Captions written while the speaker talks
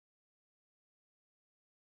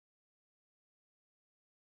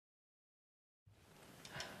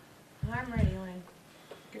I'm ready, Lynn.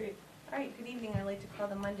 Great. All right, good evening. I'd like to call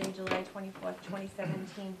the Monday, July 24th,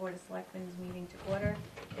 2017 Board of Selectmen's meeting to order.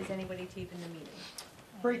 Is anybody taping the meeting?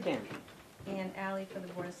 Freetown. And Ally for the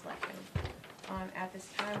Board of Selectmen. At this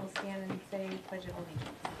time, we'll stand and say Pledge of Allegiance.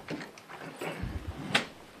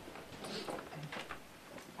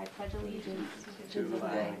 I pledge allegiance to the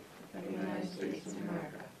flag of the United States of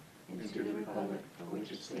America and to the republic for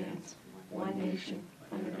which it stands, one nation,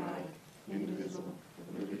 under God, indivisible,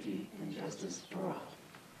 with liberty and justice for all.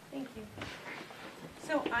 Thank you.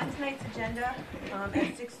 So on tonight's agenda, at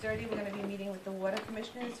 6:30, we're going to be meeting with the Water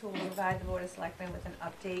Commissioners, who will provide the Board of Selectmen with an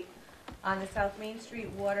update on the South Main Street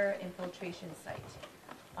water infiltration site.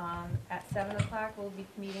 At 7 o'clock, we'll be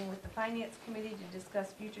meeting with the Finance Committee to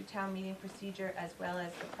discuss future town meeting procedure as well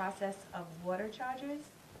as the process of water charges.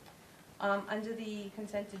 Under the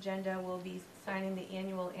consent agenda, we'll be signing the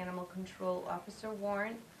annual Animal Control Officer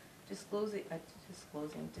warrant, discussing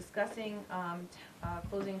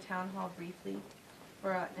closing town hall briefly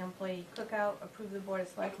for an employee cookout, approve the Board of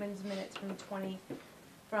Selectmen's minutes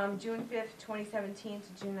from June 5th, 2017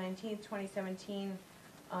 to June 19th, 2017,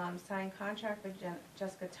 sign contract for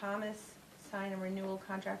Jessica Thomas, sign a renewal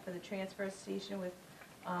contract for the transfer station with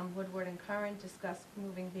Woodward and Curran, discuss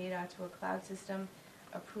moving Beta to a cloud system,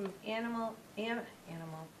 approve I'm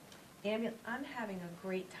having a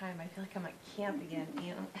great time. I feel like I'm at camp again.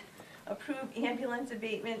 Approve ambulance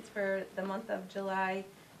abatements for the month of July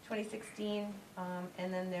 2016,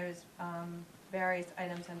 and then there's various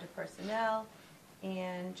items under personnel,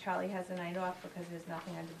 and Charlie has a night off because there's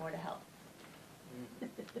nothing under Board of Health.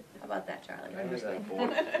 How about that, Charlie? I miss that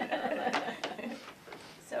board.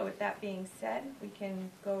 So with that being said, we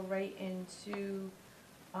can go right into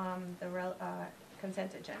the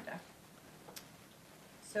consent agenda.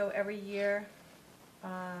 So every year,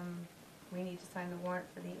 we need to sign the warrant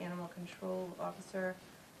for the Animal Control Officer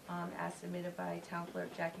as submitted by Town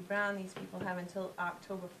Clerk Jackie Brown. These people have until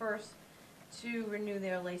October 1st to renew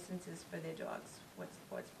their licenses for their dogs. What's the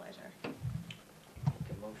board's pleasure? Make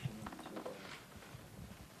a motion to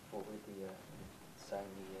forward sign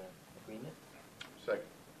the agreement. Second.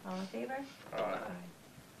 All in favor? Aye.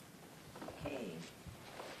 Okay.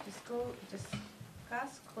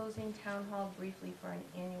 Discuss closing town hall briefly for an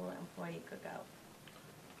annual employee cookout.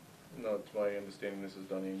 No, it's my understanding this is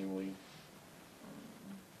done annually.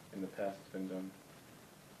 In the past, it's been done.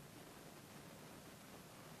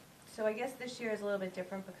 So I guess this year is a little bit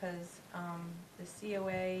different because the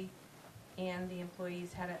COA and the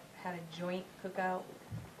employees had a joint cookout.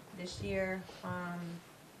 This year,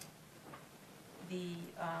 the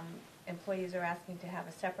employees are asking to have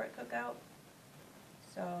a separate cookout.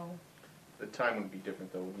 So The time would be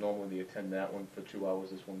different though. Normally they attend that one for 2 hours.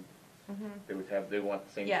 This one, they want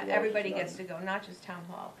the same 2 hours. yeah, everybody gets to go, not just town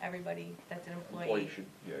hall. Everybody that's an employee. Employee should,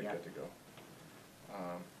 Yep. get to go.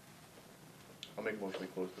 I'll make a motion to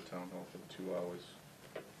close the town hall for the 2 hours.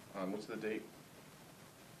 What's the date?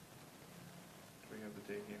 Do we have the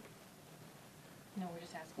date here? No, we're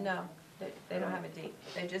just asking. No, they don't have a date.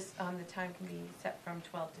 They just, the time can be set from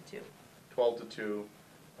 12 to 2. 12 to 2,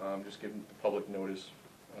 just give the public notice,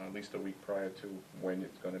 at least a week prior to when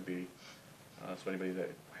it's gonna be. So anybody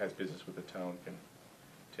that has business with the town can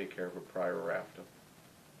take care of it prior or after.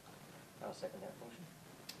 I'll second that motion.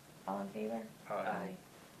 All in favor? Aye.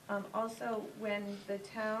 Also, when the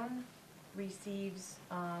town receives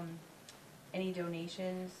any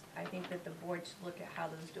donations, I think that the board should look at how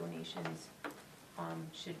those donations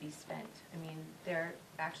should be spent. I mean, they're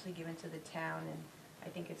actually given to the town, and I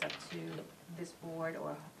think it's up to this board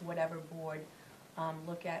or whatever board,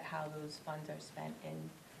 look at how those funds are spent and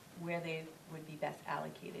where they would be best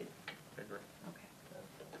allocated. I agree. Okay.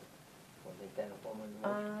 We'll make that a formal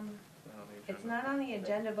motion. It's not on the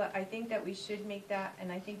agenda, but I think that we should make that,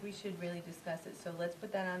 and I think we should really discuss it, so let's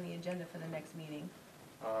put that on the agenda for the next meeting.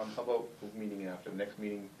 How about the meeting after? The next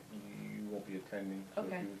meeting, you won't be attending, so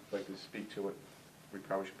Okay. if you'd like to speak to it, we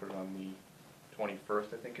probably should put it on the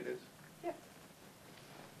 21st, I think it is. Yep.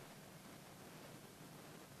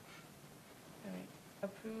 All right.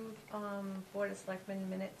 Approve Board of Selectmen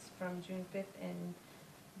minutes from June 5th and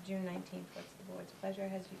June 19th. What's the board's pleasure?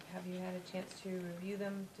 Have you had a chance to review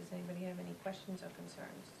them? Does anybody have any questions or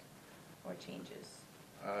concerns or changes?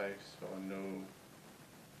 I saw no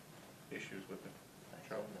issues with it. I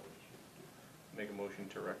Charlie? saw no issue. Make a motion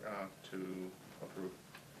to approve.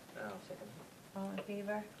 I'll second. All in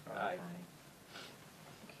favor? Aye.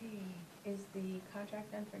 Okay, is the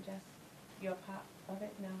contract done for Jess? Your part of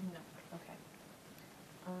it? No? No. Okay.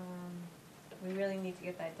 We really need to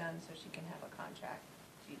get that done so she can have a contract.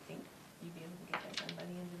 Do you think you'd be able to get that done by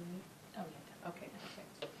the end of the week? Oh, yeah. Okay,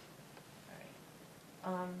 perfect.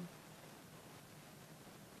 All right.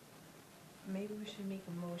 maybe we should make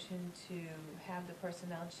a motion to have the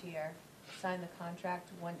personnel chair sign the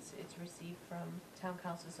contract once it's received from town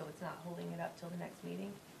council, so it's not holding it up till the next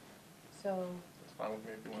meeting. So, It's fine with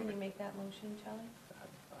me if you want can to you make. make that motion, Charlie?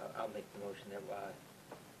 I'll make the motion that,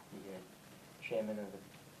 the chairman of the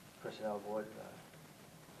personnel board,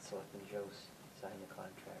 Selectman Joe, sign the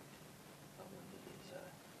contract, when it is,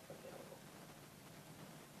 available.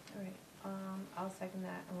 All right, I'll second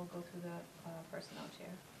that, and we'll go through the, personnel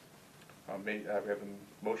chair. We have a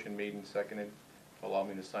motion made and seconded to allow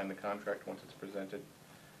me to sign the contract once it's presented.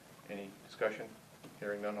 Any discussion?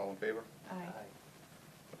 Hearing none, all in favor? Aye.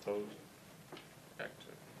 Opposed? Back to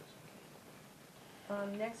this.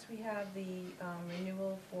 Next, we have the,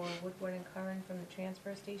 renewal for Woodward and Curran from the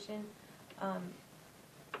transfer station.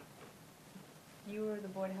 You were the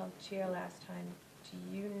Board of Health Chair last time. Do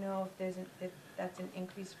you know if that's an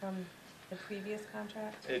increase from the previous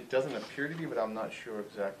contract? It doesn't appear to be, but I'm not sure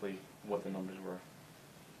exactly what the numbers were.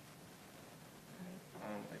 I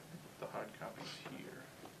think the hard copy's here.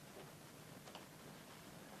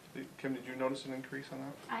 Kim, did you notice an increase on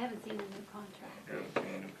that? I haven't seen a new contract. Yeah, I haven't seen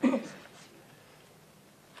a new contract.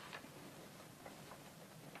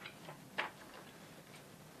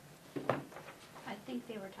 I think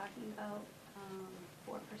they were talking about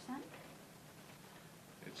 4%.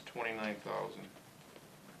 It's 29,000,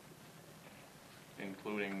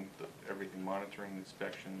 including everything, monitoring,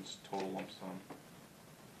 inspections, total lump sum.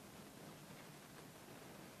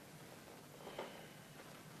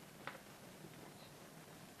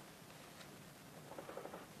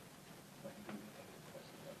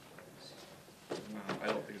 I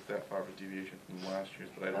don't think it's that far of a deviation from last year's,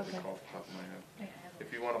 but I don't Okay. recall off the top of my head. Yeah, I have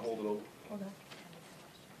If you want to hold it over, Hold on.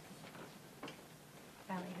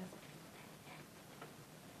 Ally has it.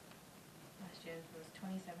 Last year's was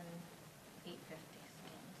 27,850,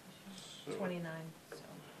 so. so 29, so.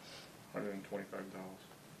 $125.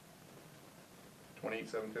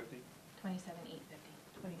 28,750? 27,850.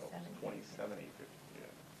 27. 27,850,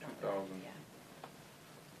 yeah, Not 2,000. Yeah.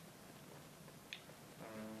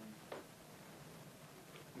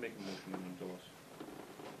 Make a motion to endorse. Do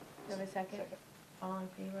you have a second? Second. All in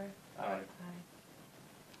favor? Aye.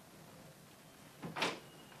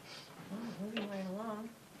 Oh, moving right along.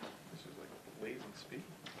 This is like lazy speak.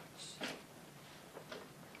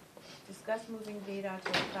 Discuss moving VDOT to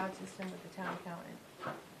a cloud system with the town accountant.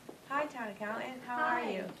 Hi, town accountant, how are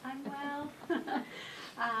you? Hi, I'm well.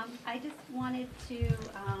 I just wanted to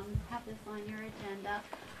have this on your agenda.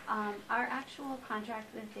 Our actual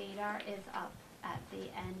contract with Vadar is up at the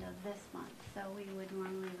end of this month, so we would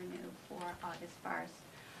normally renew for August 1st.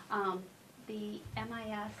 The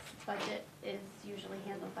MIS budget is usually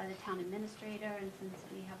handled by the town administrator, and since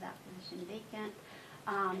we have that position vacant,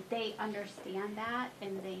 they understand that,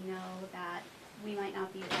 and they know that we might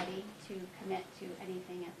not be ready to commit to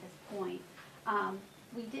anything at this point.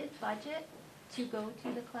 We did budget to go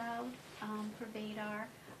to the cloud for Vadar.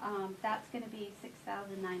 That's gonna be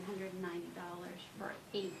 $6,990 for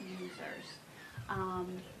 8 users.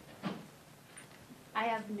 I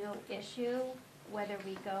have no issue whether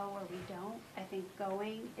we go or we don't. I think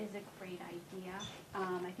going is a great idea.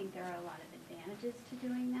 I think there are a lot of advantages to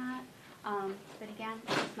doing that. But again,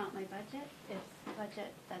 it's not my budget. It's the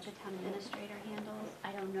budget that the town administrator handles.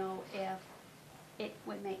 I don't know if it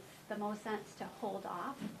would make the most sense to hold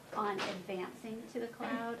off on advancing to the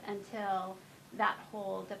cloud until that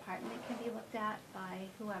whole department can be looked at by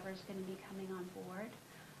whoever's gonna be coming on board.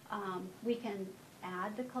 We can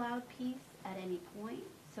add the cloud piece at any point,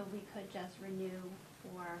 so we could just renew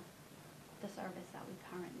for the service that we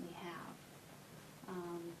currently have.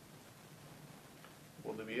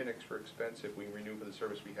 Will there be an extra expense if we renew for the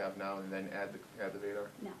service we have now and then add the Vadar?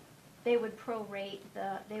 No, they would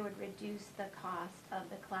they would reduce the cost of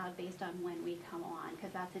the cloud based on when we come on,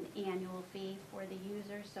 because that's an annual fee for the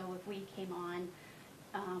user, so if we came on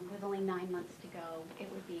with only 9 months to go,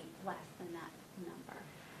 it would be less than that number.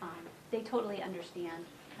 They totally understand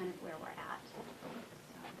kind of where we're at.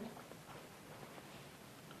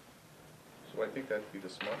 So I think that'd be the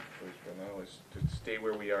smart choice for now, is to stay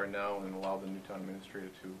where we are now and allow the new town administrator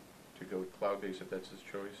to go cloud-based if that's his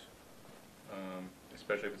choice.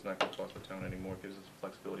 Especially if it's not gonna cost the town anymore, it gives us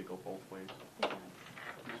flexibility to go both ways. So,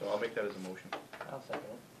 So I'll make that as a motion. I'll second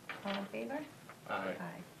it. All in favor? Aye.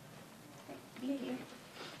 thank you.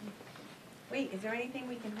 Wait, is there anything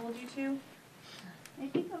we can hold you to? I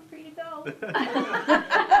think I'm free to go.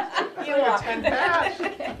 You're welcome.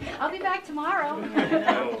 I'll be back tomorrow.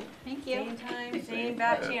 No, Thank you. Same time, same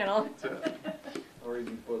back channel. that's it. Or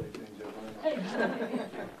even before they change their mind.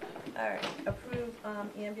 All right, approve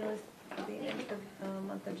ambulance abatement for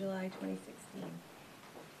month of July 2016.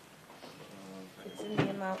 in the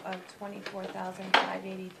amount of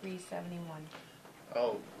 $24,583.71.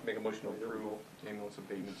 I'll make a motion to approve ambulance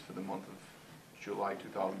abatements for the month of July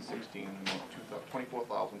 2016,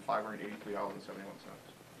 $24,583.71.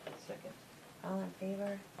 Second. All in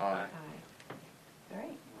favor? Aye. All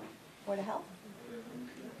right. Board of Health?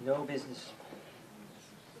 No business.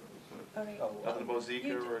 All right. Oh, Nothing about Zika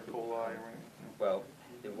You- or E. coli or anything? well,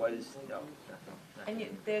 there was, no, nothing.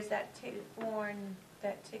 And there's that tick-borne,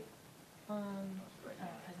 presentation.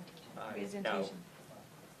 Now,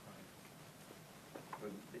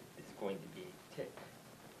 it's going to be a tick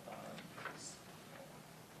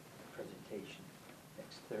presentation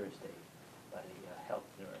next Thursday by the health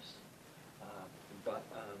nurse. But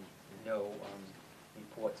no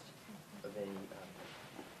reports of any,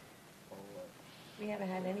 We haven't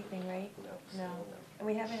had anything, right? No. And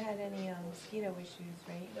we haven't had any mosquito issues,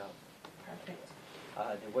 right? No. Perfect.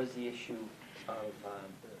 There was the issue of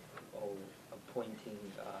appointing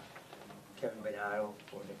Kevin Bernardo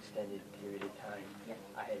for an extended period of time. Yep.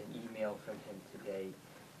 I had an email from him today.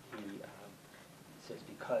 He says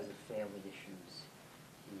because of family issues,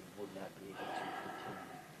 he would not be able to continue.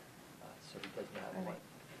 So he does not All want right.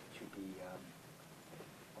 to be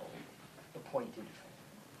appointed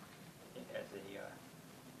as a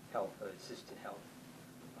health, assistant health,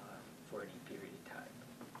 for any period of time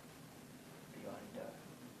beyond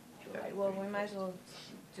July. All right, well, we might as well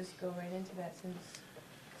just go right into that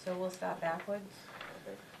so we'll start backwards.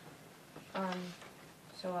 Okay.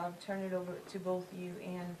 So I'll turn it over to both you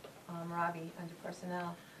and Robbie under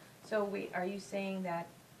personnel. So wait, are you saying that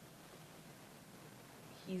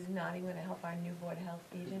he's not even gonna help our new Board of Health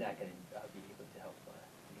He's agent? not going to be able to help the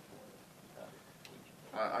board agent.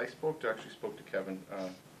 I actually spoke to Kevin,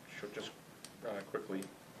 just quickly.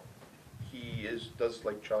 He does,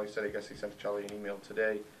 like Charlie said, I guess he sent Charlie an email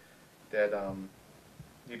today, that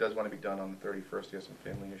he does want to be done on the 31st. He has some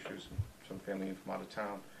family issues, and some family in from out of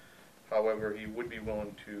town. However, he would be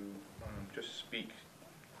willing to just speak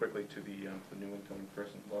quickly to the new incoming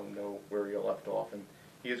person, let him know where he left off, and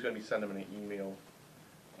he is going to be sending him an email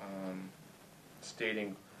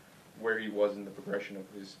stating where he was in the progression of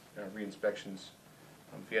his re-inspections.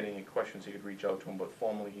 If he had any questions, he could reach out to him, but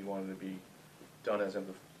formally he wanted to be done as of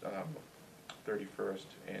the 31st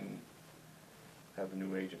and have the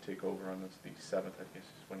new agent take over on the 7th, I guess,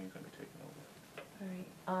 is when he's going to be taking over. All right,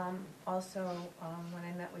 also, when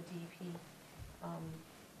I met with DEP,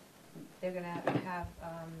 they're gonna have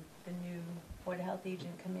the new Board of Health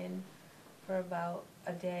agent come in for about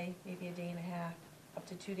a day, maybe a day and a half, up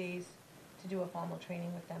to 2 days, to do a formal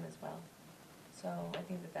training with them as well. So I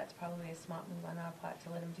think that's probably a smart move on our part to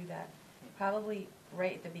let him do that. Probably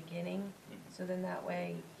right at the beginning, so then that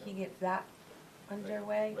way he gets that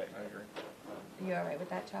underway. Right. I agree. You all right with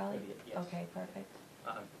that, Charlie? Yes. Okay, perfect.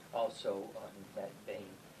 Also, in that vein,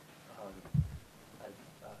 I've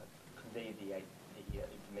conveyed the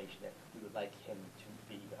information that we would like him to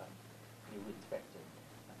be new inspector,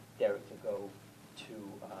 Derek to go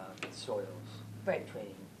to soils Right.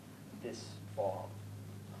 training this fall,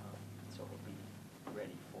 so he'll be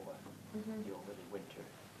ready for Mhm. the over the winter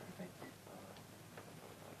Perfect.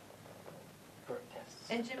 perk tests.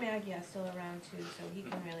 And Jim Agia is still around too, so he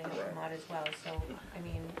can really help him out as well, so, I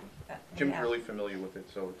mean, we Jim's have- really familiar with it,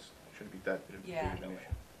 so it shouldn't be that big of Yeah. an issue.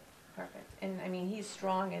 Perfect, and I mean, he's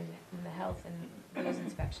strong in the health and those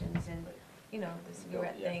inspections and, you know, the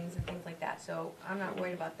cigarette Yeah. things and things like that, so I'm not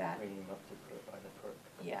worried about that. Bringing him up to the perk.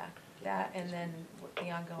 Yeah, that and then the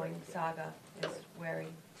ongoing saga is where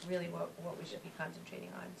really what we should be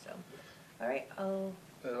concentrating on, so. All right,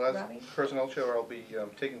 The last Robbie? personnel chair, I'll be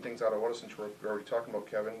taking things out of order since we're already talking about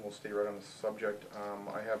Kevin. We'll stay right on the subject.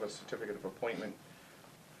 I have a certificate of appointment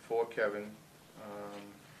for Kevin.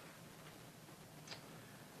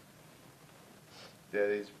 That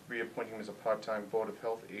is reappointing him as a part-time Board of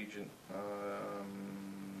Health agent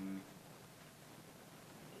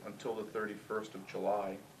until the 31st of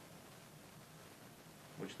July,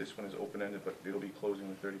 which this one is open-ended, but it'll be closing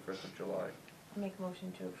the 31st of July. I'll make a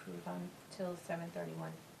motion to approve till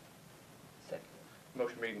 7/31. Second.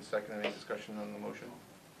 Motion made and seconded. Any discussion on the motion?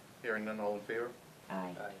 Hearing none, all in favor?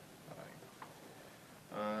 Aye. Aye.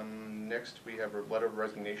 Aye. Next, we have a letter of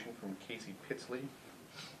resignation from Casey Pitsley.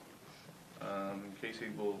 Casey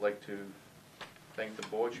will like to thank the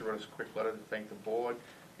board. She wrote us a quick letter to thank the board,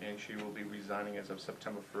 and she will be resigning as of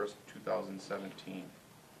September 1st, 2017.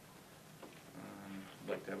 I'd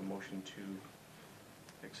like to have a motion to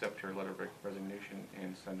accept her letter of resignation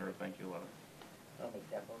and send her a thank you letter. I'll make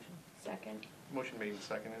that motion. Second. Motion made and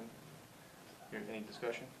seconded. Any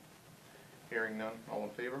discussion? Hearing none, all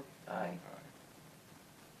in favor? Aye.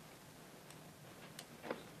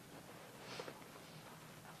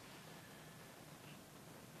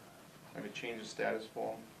 I have a change of status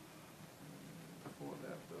form. Before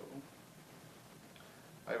that though,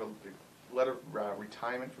 I have a letter of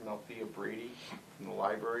retirement from Althea Brady from the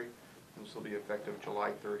library. This will be effective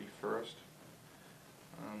July 31st.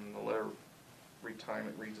 The letter of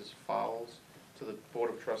retirement reads as follows. To the Board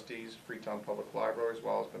of Trustees, Freetown Public Libraries,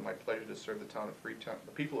 while it's been my pleasure to serve the town of Freetown,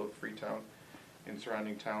 the people of Freetown and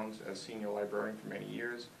surrounding towns as senior librarian for many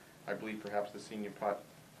years, I believe perhaps the senior pot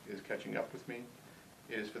is catching up with me.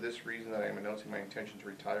 It is for this reason that I am announcing my intention to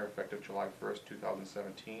retire effective July 1st,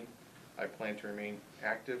 2017. I plan to remain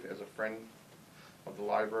active as a friend of the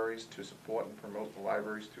libraries to support and promote the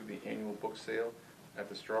libraries through the annual book sale at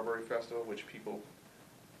the Strawberry Festival, which people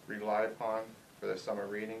rely upon for their summer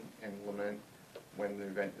reading, and lament when the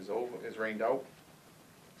event is rained out.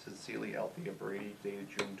 Sincerely, Althea Brady, dated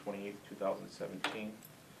June 28th, 2017.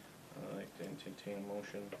 I'd like to entertain a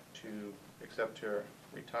motion to accept her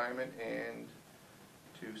retirement and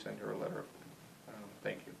to send her a letter of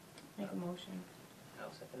thank you. Make a motion.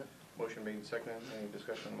 I'll second it. Motion made and seconded. Any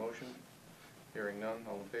discussion on the motion? Hearing none.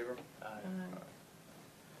 All in favor? Aye.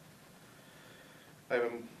 I have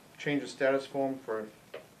a change of status form for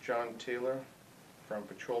John Taylor from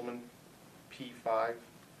Patrolman P5,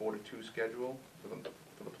 4 to 2 schedule for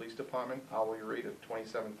the police department. Hourly rate of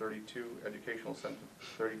 $27.32, educational center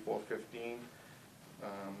 $34.15.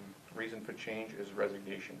 Reason for change is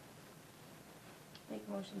resignation. Make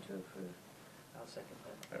a motion to approve. I'll second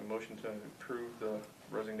that. I have a motion to approve the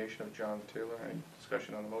resignation of John Taylor. Any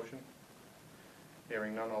discussion on the motion?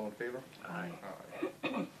 Hearing none, all in favor? Aye.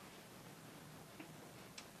 Aye.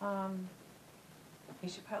 You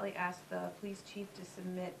should probably ask the police chief to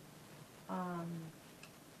submit,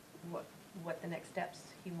 what the next steps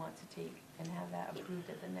he wants to take and have that approved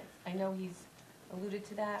at the next, I know he's alluded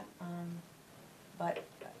to that, but,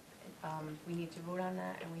 we need to vote on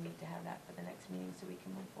that and we need to have that for the next meeting so we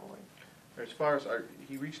can move forward. As far as,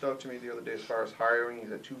 he reached out to me the other day as far as hiring.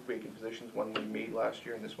 He's at 2 vacant positions, one we made last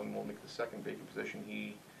year, and this one will make the second vacant position.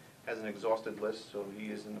 He has an exhausted list, so he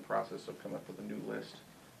is in the process of coming up with a new list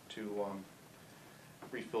to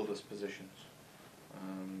refill those positions.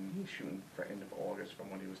 He's shooting for end of August from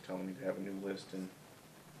what he was telling me to have a new list and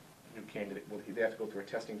new candidate. Well, they have to go through a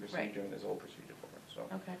testing procedure and there's a whole procedure for it, so.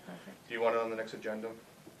 Okay, perfect. Do you want it on the next agenda?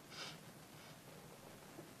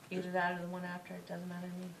 Either that or the one after, it doesn't matter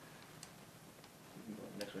to me.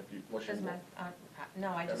 Next one, unless you Doesn't want. matter, no,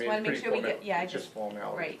 I just mean, wanna it's make pretty sure we formal- get, yeah, I it's just, just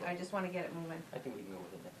formalities, right, but- I just wanna get it moving. I think we can go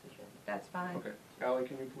with the next agenda. That's fine. Okay. Ally,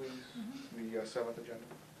 can you please, the 7th agenda?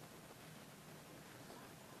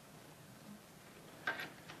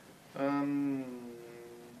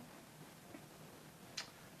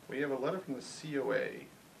 We have a letter from the COA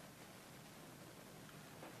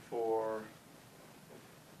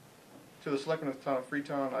to the Selectmen of the Town of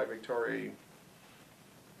Freetown, I, Victoria,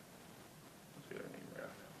 let's get her name right,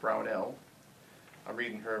 Brownell. I'm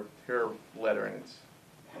reading her letter, and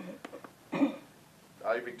it's,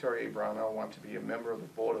 I, Victoria A. Brownell, want to be a member of the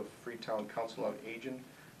Board of Freetown Council on Aging.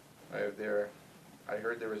 I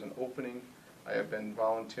heard there is an opening. I have been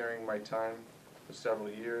volunteering my time for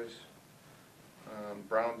several years.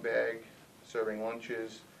 Brown bag, serving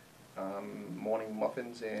lunches, morning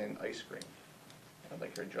muffins, and ice cream. I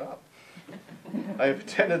like her job. I have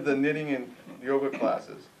attended the knitting and yoga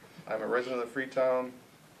classes. I'm a resident of Freetown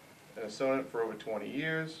and a student for over 20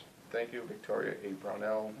 years. Thank you, Victoria A.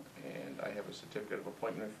 Brownell, and I have a certificate of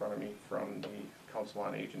appointment in front of me from the Council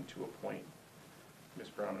on Aging to appoint Ms.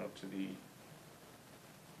 Brownell to the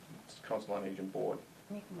Council on Aging Board.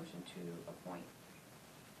 Make a motion to appoint.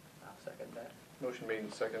 I'll second that. Motion made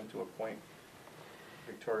and seconded to appoint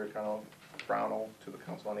Victoria Brownell to the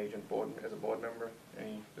Council on Aging Board as a board member.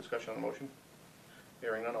 Any discussion on the motion?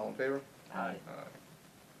 Hearing none, all in favor? Aye.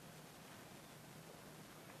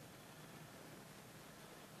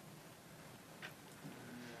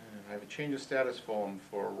 I have a change of status form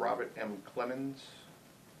for Robert M. Clemens,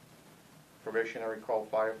 probationary call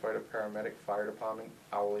firefighter, paramedic, fire department,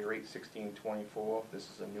 hourly rate $16.24. This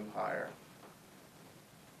is a new hire.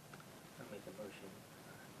 I'll make a motion.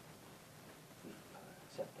 We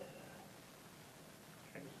accept that,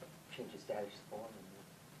 change the status form and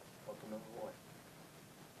welcome on board.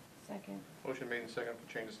 Second. Motion made and seconded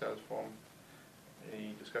for change of status form.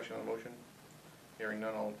 Any discussion on the motion? Hearing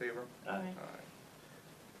none, all in favor? Aye.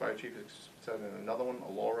 Fire chief accepted another one,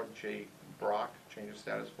 Laura J. Brock, change of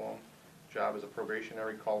status form. Job as a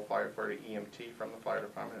probationary call firefighter EMT from the fire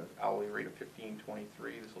department at hourly rate of $15.23.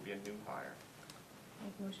 This will be a new hire.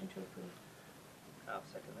 Make a motion to approve. I'll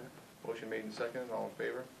second that. Motion made and seconded, all in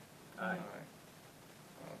favor? Aye.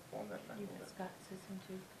 Form that back a You little got bit. Scott's system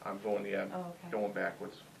too? I'm going, Oh, okay. going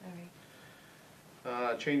backwards. All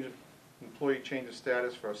right. Change of Employee change of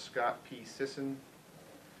status for Scott P. Sisson,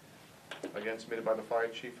 again submitted by the fire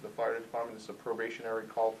chief for the fire department. This is a probationary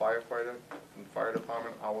call firefighter from the fire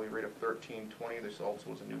department, hourly rate of $13.20. This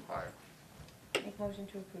also is a new hire. Make motion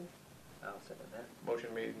to approve. I'll second that.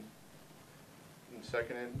 Motion made and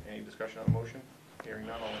seconded. Any discussion on the motion? Hearing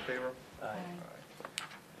none, all in favor? Aye.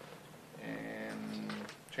 And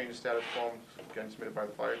change of status form, again submitted by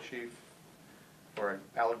the fire chief for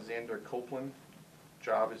Alexander Copeland.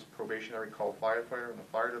 Job is probationary call firefighter in the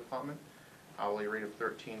fire department. Hourly rate of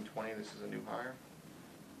 $13.20. This is a new hire.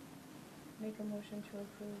 Make a motion to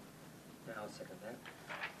approve. I'll second that.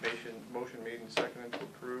 Motion made and seconded to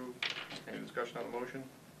approve. Any discussion on the motion?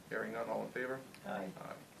 Hearing none, all in favor? Aye.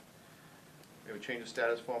 We have a change of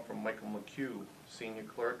status form from Michael McHugh, senior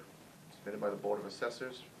clerk, submitted by the Board of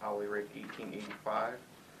Assessors. Hourly rate $18.85.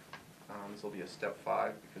 This will be a step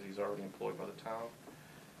 5 because he's already employed by the town.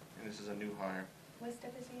 And this is a new hire. What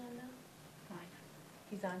step is he on now? 5.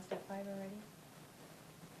 He's on step 5 already?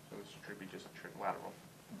 So this should be just lateral.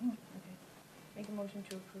 Okay. Make a motion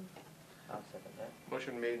to approve. I'll second that.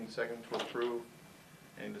 Motion made and seconded to approve.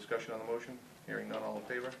 Any discussion on the motion? Hearing none, all in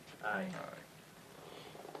favor? Aye.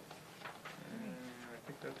 And I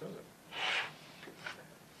think that does it.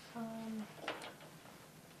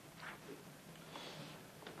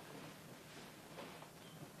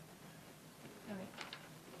 All right.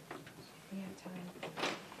 We have time.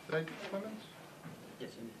 Did I do Clemens?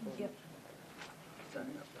 Yes, you need. Yep. Sign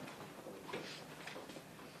up.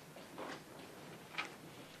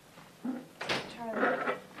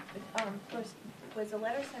 Charlie, first, was a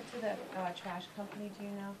letter sent to the trash company, do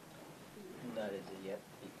you know? Not as of yet,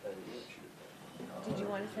 because. Did you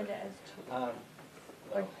want to send it as to?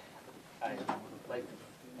 Well, I'd like to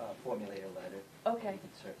formulate a letter. Okay. You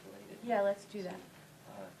can circulate it. Yeah, let's do that.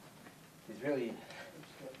 There's really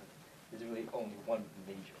only one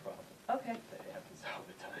major problem Okay, that happens all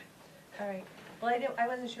the time. all right. Well, I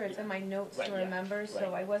wasn't sure, it's in my notes Right, to yeah, remember,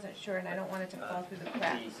 so right. I wasn't sure, and I don't want it to fall through the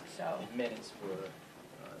cracks, so. The minutes were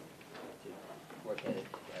to work at it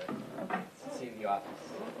together. Okay. See the office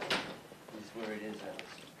is where it is, I was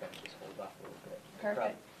gonna just hold off a little bit.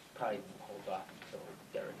 Perfect. Probably hold off until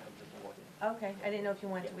Derek comes aboard. Okay, I didn't know if you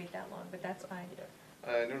wanted to wait that long, but that's fine. Yeah.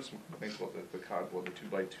 I noticed some things about the cardboard, the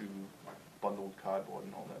 2x2 bundled cardboard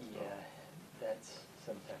and all that stuff. Yeah, that's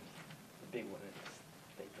sometimes, the big one is,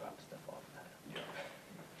 they drop stuff all the time.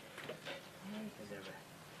 Yeah. They never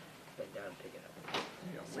bend down and pick it up.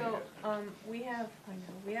 Yeah, So, we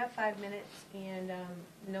have 5 minutes, and,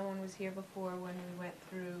 no one was here before when we went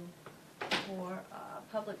through for,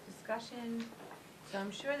 public discussion. So I'm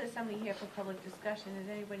sure there's somebody here for public discussion. Is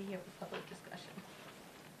anybody here for public discussion?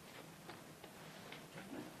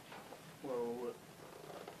 Well,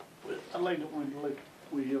 I'd like to point, like,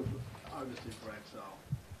 we have obviously for Excel.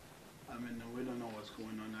 I mean, we don't know what's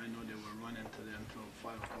going on. I know they were running today until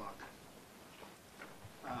 5 o'clock.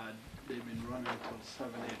 They've been running until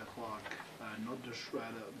 7, 8 o'clock. Not the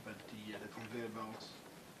shredder, but the conveyor belts.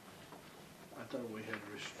 I thought we had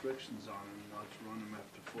restrictions on them, not to run them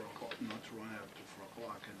after 4 o'clock, not to run after 4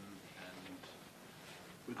 o'clock, and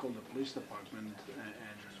we called the police department, and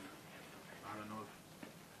I don't know if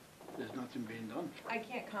there's nothing being done. I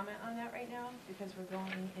can't comment on that right now because we're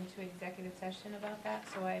going into executive session about that,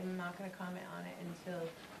 so I'm not gonna comment on it until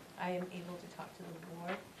I am able to talk to the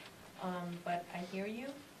board. But I hear you.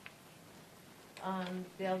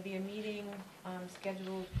 There'll be a meeting,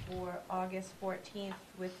 scheduled for August 14th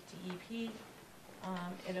with DEP.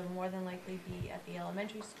 It'll more than likely be at the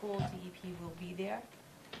elementary school. DEP will be there.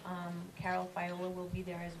 Carol Fiola will be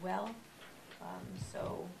there as well.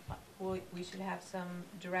 So we should have some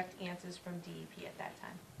direct answers from DEP at that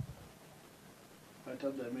time. I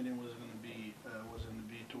thought that meeting was gonna be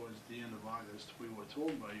towards the end of August. We were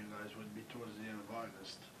told by you guys would be towards the end of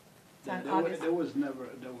August. It's on There August. was never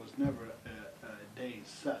a day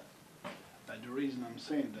set. The reason I'm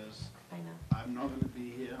saying this, I know. I'm not gonna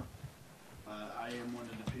be here. I am one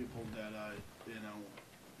of the people that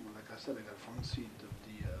like I said, I got a front seat of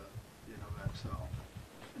the, Excel.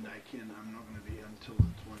 And I'm not gonna be here until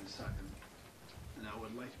the 22nd. And I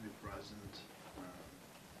would like to be present.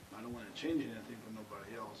 I don't wanna change anything for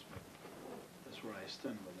nobody else, but that's where I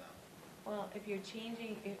stand with that. Well, if you're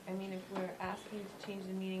changing, if we're asking to change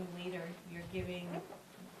the meeting later, you're giving,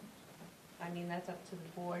 that's up to the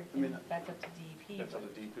board, I mean, and that's up to DEP. That's on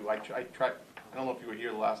the DEP. I tried, I don't know if you were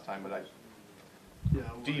here the last time, but Yeah,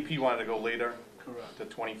 DEP wanted to go later, correct. the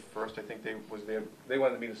 21st, I think they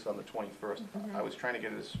wanted to meet us on the 21st. Mhm. I was trying to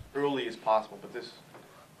get it as early as possible, but this,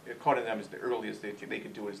 according to them, is the earliest they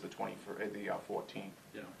could do is the 14th.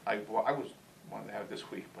 Yeah. I wanted to have it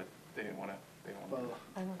this week, but they didn't wanna they won't. Well,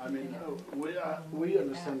 I don't I think mean, they have we, a problem we with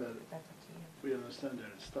understand that, That's up to you. we understand that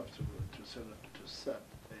it's tough to set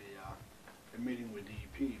a meeting with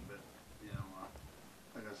DEP, but, you know,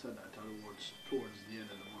 like I said, I thought it was towards the end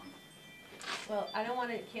of the month. Well, I don't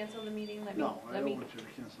wanna cancel the meeting, let me, No, I let don't me, want you to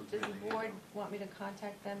cancel the does meeting. the board want me to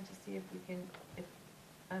contact them to see if we can, if,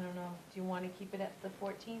 I don't know, do you wanna keep it at the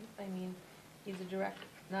 14th? I mean, he's a direct,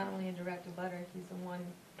 not only a direct abutter, he's the one,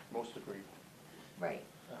 Most agree. right,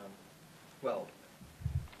 Well,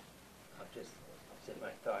 I'll just say my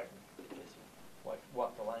thought, and just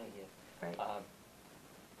walk the line here. right.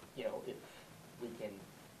 You know, if we can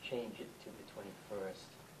change it to the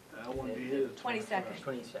 21st. I won't be here the 22nd.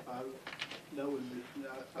 22nd. That would be,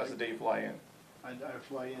 That's the day you fly in. I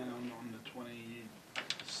fly in on the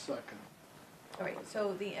 22nd. All right,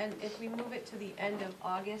 so the end, if we move it to the end of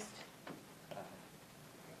August,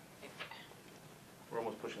 We're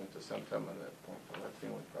almost pushing it to September at that point, so that's the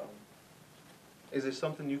only problem. Is there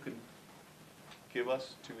something you could give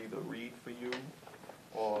us to either read for you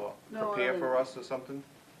or No, I prepare for mean- us or something?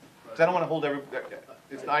 Because I don't want to hold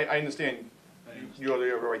I understand you're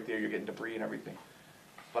there, right there, you're getting debris and everything.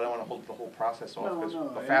 But I don't want to hold the whole process off, No, because no,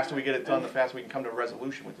 the faster we get it done, and- the faster we can come to a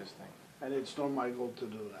resolution with this thing. And it's not my goal to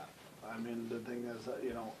do that. I mean, the thing is, that,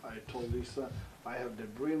 you know, I told Lisa, I have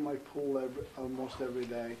debris in my pool almost every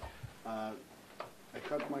day. I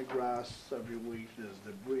cut my grass every week, there's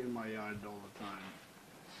debris in my yard all the time.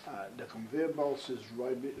 The conveyor belts is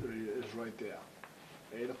right there,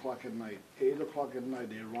 8 o'clock at night. 8 o'clock at night,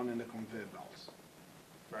 they're running the conveyor belts,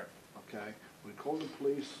 Right. okay? We call the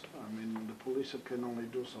police, I mean, the police can only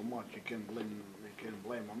do so much, you can't blame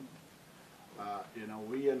them. You know,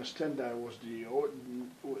 we understand that was the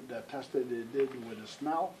test that they did with the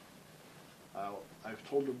smell. I've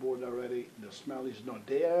told the board already, the smell is not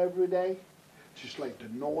there every day, just like the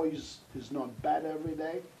noise is not bad every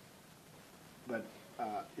day. But,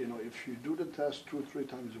 you know, if you do the test 2 or 3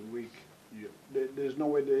 times a week, there's no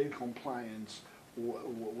way they're in compliance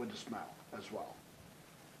with the smell as well.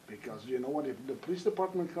 Because, you know what, if the police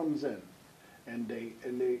department comes in and they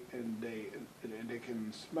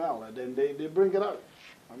can smell it, then they bring it out.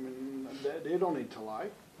 I mean, they don't need to lie.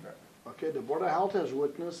 Right. Okay, the Board of Health has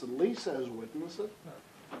witnessed, and Lisa has witnessed it.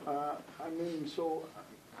 I mean, so,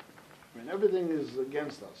 I mean, everything is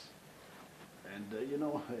against us. And, you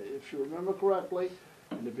know, if you remember correctly,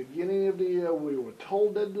 in the beginning of the year, we were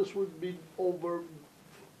told that this would be over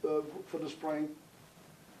for the spring.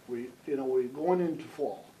 We're going into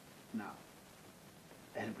fall now.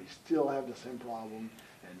 And we still have the same problem,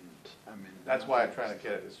 and, I mean. That's why I'm trying to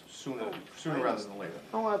get it sooner rather than later.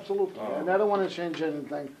 Oh, absolutely, and I don't wanna change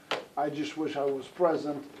anything. I just wish I was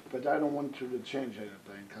present, but I don't want you to change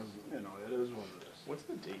anything, because, you know, it is what it is. What's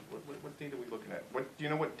the date? What date are we looking at? Do you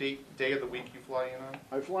know what day of the week you fly in on?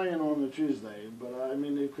 I fly in on a Tuesday, but I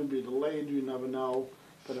mean, it could be delayed, you never know.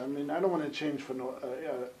 But I mean, I don't wanna change for no,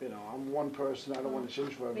 you know, I'm one person, I don't wanna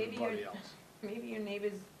change for Maybe everybody you're- else. maybe your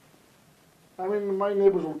neighbors, I mean, my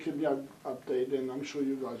neighbors will keep me updated, and I'm sure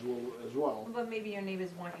you guys will as well. but maybe your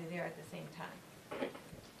neighbors want you there at the same time,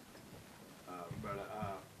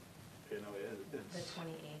 You know, the it's,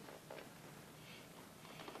 28th.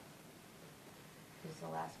 Is the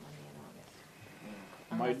last Monday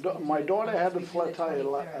in August. my daughter had a Unless we do flat the tire,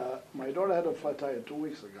 23rd. my daughter had a flat tire 2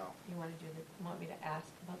 weeks ago. You want me to ask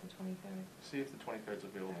about the 23rd? See if the 23rd's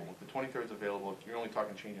available. Alright. If the 23rd's available, you're only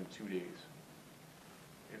talking changing 2 days.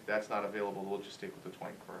 If that's not available, we'll just stick with the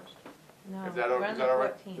 21st. No, Is that we're on is the that all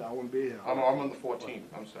right? 14th, I won't be here. I'm on the 14th,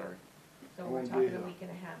 I'm sorry. so I we're won't be talking here. a week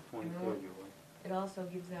and a half. And it also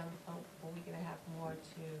gives them a week and a half more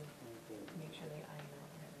to make sure they iron out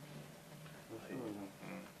everything.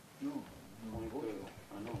 No,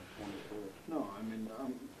 no, I mean,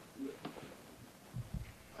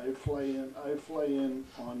 I fly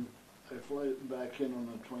back in on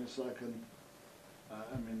the 22nd. I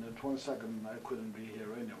mean, the 22nd, I couldn't be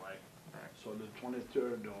here anyway, Alright. so the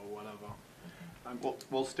 23rd or whatever.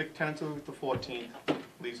 We'll stick tentatively with the 14th.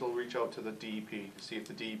 Lisa will reach out to the DEP to see if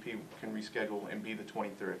the DEP can reschedule and be the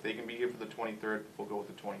 23rd. If they can be here for the 23rd, we'll go with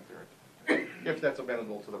the 23rd. If that's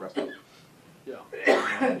available to the rest of us. Yeah.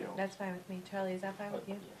 You know. That's fine with me. Charlie, is that fine with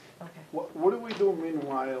you? Yeah. Okay. What do we do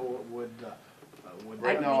meanwhile with?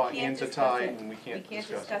 Right now, our We can't hands are discuss tied it. and we can't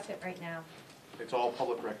discuss discuss it right now. it. It's all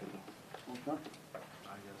public record. Okay,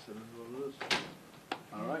 I guess it is what it is.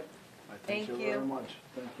 All right, I Thank thank you you. very much,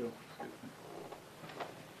 thank you.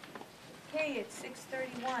 Okay, it's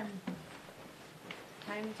 6:31.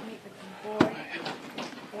 Time to meet with the board.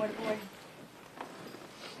 Board.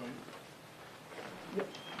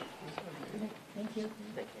 Thank you.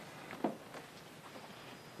 Thank you.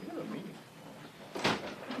 We got a meeting.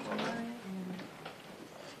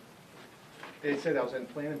 They said I was in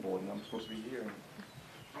planning board and I'm supposed to be here. and-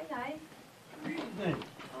 Hi, guys.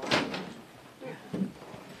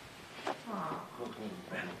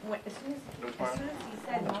 As soon as he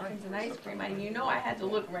said muffins and ice cream, I had to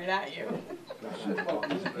look right at you.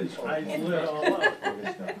 I lit all up.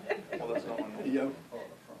 Well, that's not one. Yep.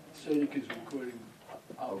 Cedric is recording.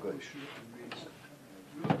 Oh, good.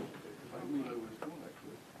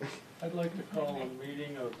 I'd like to call a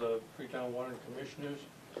meeting of the Freetown Water Commissioners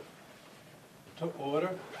to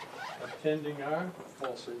order. Attending are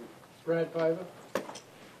Brad Piver,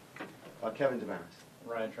 Kevin Damaris.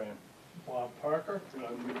 Ryan Tran, Bob Parker,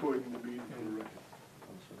 I'm recording the meeting for the record.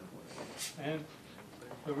 and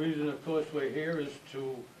the reason, of course, we're here is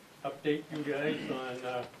to update you guys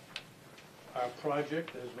on our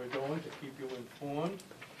project as we're going, to keep you informed.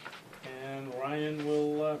 And Ryan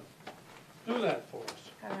will do that for us.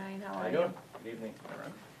 Hi Ryan, how How are you you? doing? Good evening.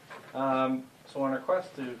 So on our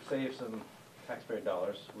quest to save some taxpayer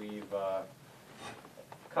dollars, we've, a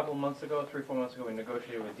couple months ago, 3-4 months ago, we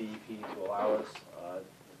negotiated with DEP to allow us to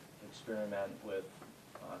experiment with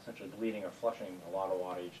essentially bleeding or flushing a lot of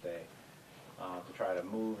water each day to try to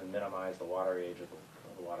move and minimize the water age of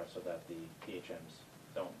the water so that the PHMs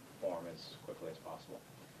don't form as quickly as possible.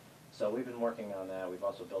 So we've been working on that. We've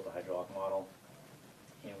also built a hydraulic model,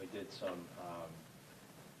 and we did some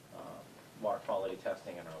water quality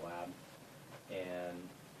testing in our lab, and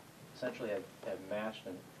essentially have matched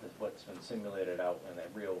what's been simulated out in a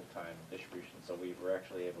real-time distribution. So we were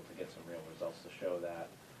actually able to get some real results to show that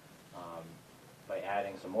by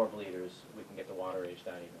adding some more bleeders, we can get the water age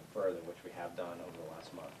down even further, which we have done over the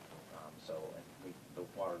last month. The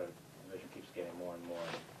water division keeps getting more and more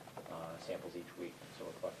samples each week, so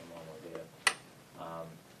we're collecting more and more data.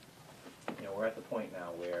 We're at the point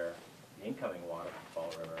now where the incoming water from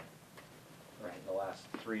Fall River, right, in the last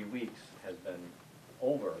 3 weeks has been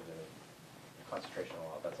over the concentration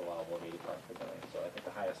that's allowable of 80 parts per billion. So I think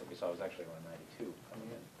the highest that we saw was actually around 92 coming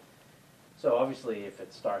in. So obviously, if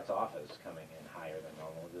it starts off as coming in higher than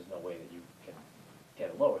normal, there's no way that you can get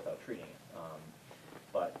it low without treating it.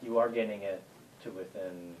 But you are getting it to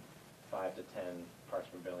within 5 to 10 parts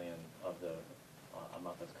per billion of the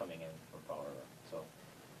amount that's coming in from Fall River. So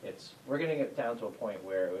we're getting it down to a point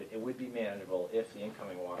where it would be manageable if the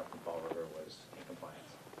incoming water from Fall River was in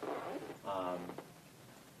compliance.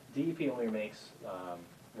 DEP only makes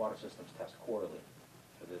water systems test quarterly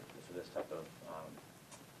for this type of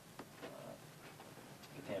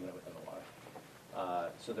contaminant within the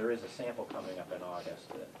water. So there is a sample coming up in August.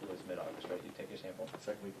 It was mid-August, right? You take your sample?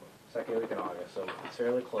 Second week. Second week in August, so it's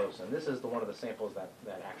fairly close. And this is one of the samples that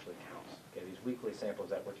actually counts. Okay, these weekly samples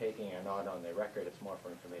that we're taking are not on the record. It's more for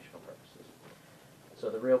informational purposes. So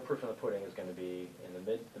the real proof in the pudding is going to be in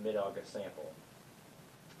the mid-August sample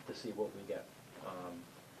to see what we get.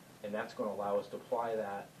 And that's going to allow us to apply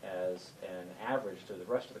that as an average to the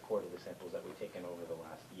rest of the quarterly samples that we've taken over the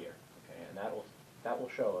last year. Okay, and that will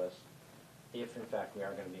show us if, in fact, we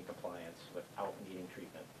are going to be in compliance without needing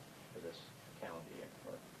treatment for this calendar year,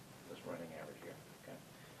 or this running average year. Okay,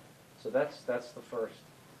 so that's the first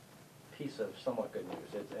piece of somewhat good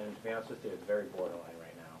news. And to be honest with you, it's very borderline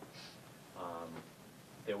right now.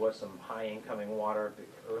 There was some high incoming water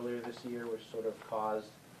earlier this year, which sort of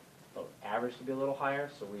caused the average to be a little higher.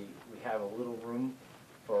 So we have a little room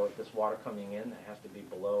for this water coming in. It has to be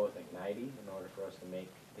below, I think, 90 in order for us to make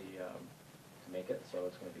it. So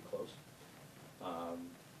it's going to be close.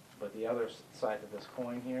 But the other side of this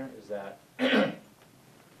coin here is that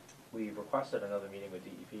we requested another meeting with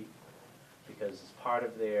DEP because as part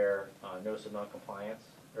of their notice of noncompliance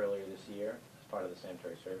earlier this year, as part of the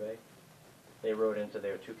sanitary survey, they wrote into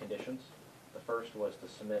their 2 conditions. The first was to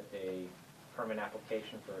submit a permit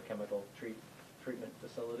application for a chemical treatment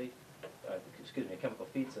facility, a chemical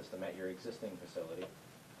feed system at your existing facility,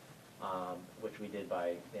 which we did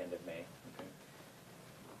by the end of May. Okay.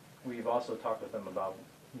 We've also talked with them about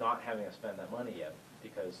not having to spend that money yet,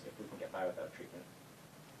 because if we can get by without treatment,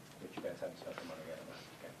 which you guys haven't spent the money yet on that.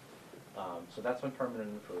 Okay. So that's been permanent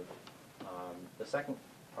and approved. The second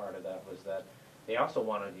part of that was that they also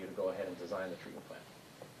wanted you to go ahead and design the treatment plant,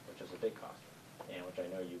 which is a big cost, and which I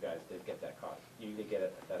know you guys did get that cost. You did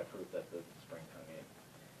get that approved at the spring town meeting.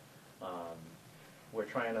 We're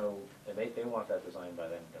trying to, and they want that designed by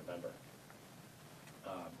the end of November.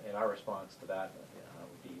 And our response to that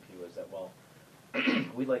with DEP was that, well,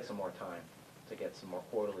 we'd like some more time to get some more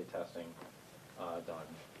quarterly testing done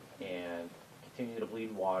and continue to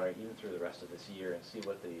bleed water even through the rest of this year and see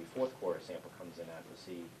what the fourth quarter sample comes in at to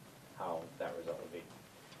see how that result would be.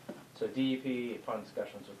 So DEP, upon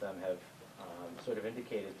discussions with them, have sort of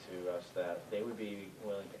indicated to us that they would be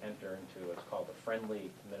willing to enter into what's called a friendly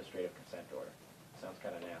administrative consent order. Sounds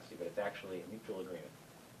kind of nasty, but it's actually a mutual agreement.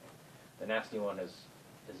 The nasty one is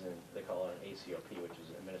in, they call it an ACOP, which is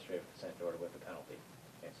an administrative consent order with a penalty.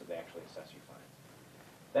 Okay, so they actually assess you fines.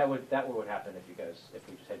 That would happen if we just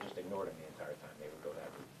had ignored them the entire time. They would go that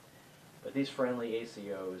route. But these friendly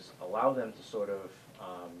ACOs allow them to sort of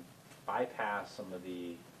bypass some of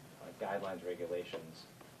the guidelines, regulations,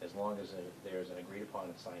 as long as there's an agreed upon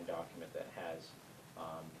and signed document that has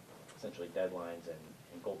essentially deadlines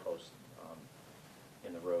and goalposts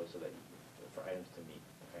in the road so that for items to meet.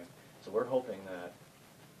 Okay, so we're hoping that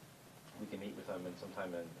we can meet with them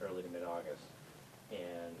sometime in early to mid-August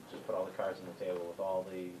and just put all the cards on the table with all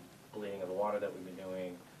the bleeding of the water that we've been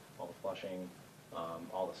doing, all the flushing,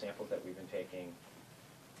 all the samples that we've been taking,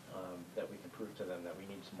 that we can prove to them that we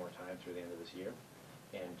need some more time through the end of this year,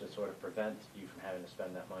 and just sort of prevent you from having to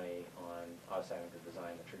spend that money on us having to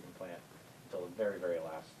design the treatment plant until the very, very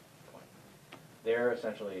last point. They're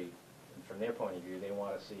essentially, from their point of view, they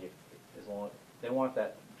want to see they want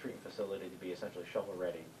that treatment facility to be essentially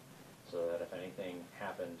shovel-ready, so that if anything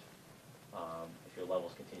happened, if your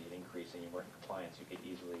levels continued to increase and you weren't in compliance, you could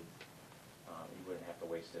easily, you wouldn't have to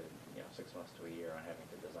waste 6 months to a year on having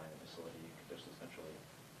to design a facility. You could just essentially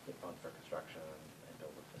get funds for construction and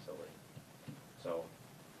build a facility. So,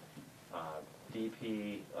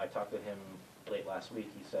 DP, I talked to him late last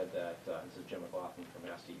week. He said that, this is Jim McLaughlin from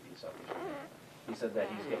Mass DEP Southeast Region. He said that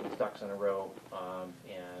he's getting his ducks in a row,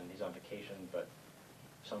 and he's on vacation, but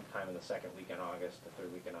sometime in the second week in August, the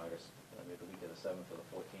third week in August, maybe the week of the 7th or the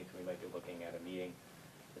 14th, we might be looking at a meeting.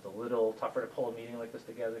 It's a little tougher to pull a meeting like this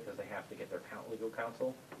together because they have to get their legal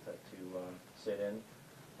counsel to sit in,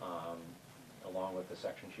 along with the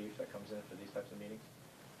section chief that comes in for these types of meetings.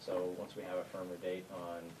 So once we have a firmer date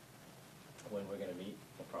on when we're going to meet,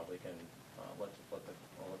 we'll probably can let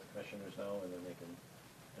the commissioners know, and then they can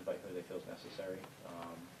invite who they feel is necessary,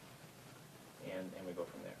 and we go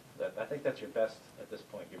from there. I think that's your best, at this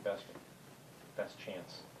point, your best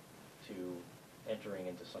chance to entering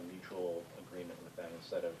into some mutual agreement with them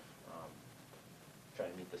instead of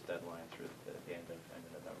trying to meet this deadline through the end of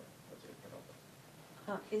November. Let's see if we can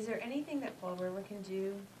help it. Is there anything that Fall River can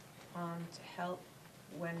do to help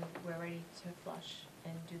when we're ready to flush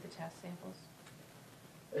and do the test samples?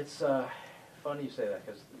 It's funny you say that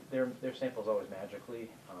because their samples always magically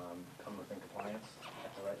come within compliance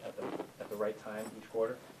at the right time each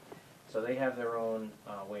quarter. So they have their own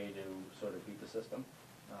way to sort of beat the system.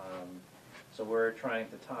 So we're trying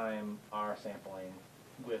to time our sampling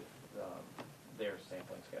with their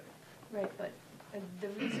sampling schedule. Right, but the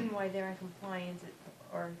reason why they're in compliance,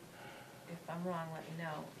 or if I'm wrong, let me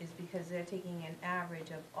know, is because they're taking an average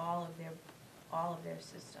of all of their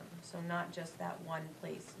systems. So not just that one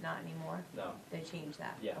place, not anymore? No. They changed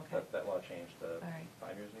that? Yeah, Okay. that law changed All right.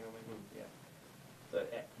 5 years ago maybe?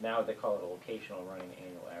 Yeah. Now they call it a locational running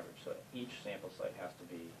annual average, so each sample site has to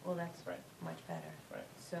be. Well, that's Right. much better. Right.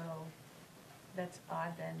 So that's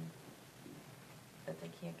odd then that they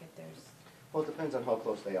can't get theirs. Well, it depends on how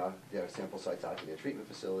close their sample sites are to their treatment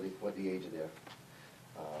facility, what the age of their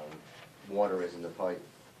water is in the pipe.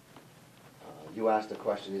 You asked a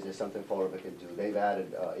question, is there something Fall River can do? They've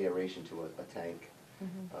added aeration to a tank.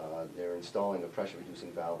 They're installing a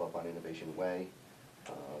pressure-reducing valve up on Innovation Way.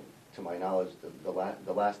 To my knowledge,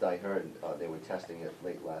 the last I heard, they were testing it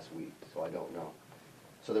late last week, so I don't know.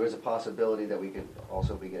 So there is a possibility that we could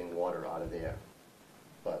also be getting water out of there.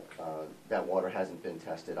 But that water hasn't been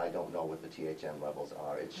tested. I don't know what the THM levels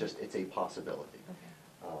are. It's a possibility.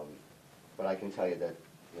 Okay. But I can tell you that,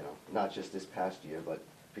 not just this past year, but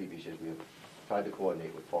previous years, we have tried to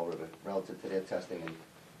coordinate with Fall River relative to their testing and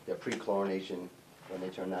their pre-chlorination when they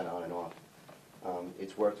turn that on and off.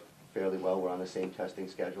 It's worked fairly well. We're on the same testing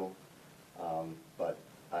schedule. But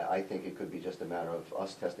I think it could be just a matter of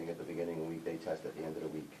us testing at the beginning of the week, they test at the end of the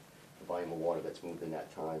week. The volume of water that's moved in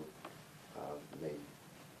that time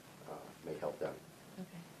may help them.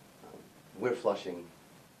 Okay. We're flushing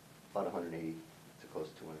about 180 to close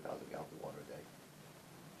to 200,000 gallons of water a day.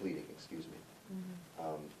 Bleeding, excuse me.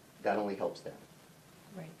 That only helps them,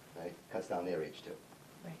 Right, right? Cuts down their age too,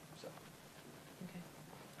 right, so. okay.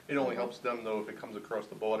 It only helps them though if it comes across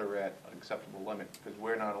the border at an acceptable limit, because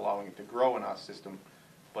we're not allowing it to grow in our system,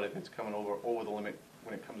 but if it's coming over the limit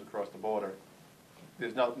when it comes across the border,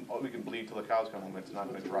 there's nothing, we can bleed till the cows come home, it's not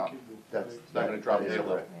gonna drop. That's It's not gonna drop that is their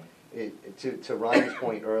level. correct. To Ryan's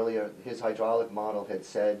point earlier, his hydraulic model had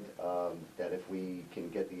said that if we can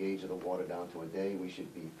get the age of the water down to a day, we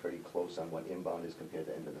should be pretty close on what inbound is compared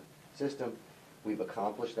to end of the system. We've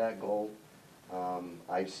accomplished that goal.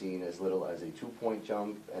 I've seen as little as a 2-point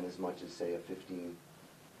jump and as much as, say, a 15,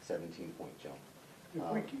 17-point jump.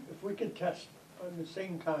 If we can test on the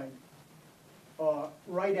same time,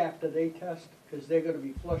 right after they test, because they're gonna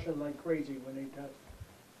be flushing like crazy when they test,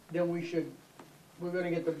 then we're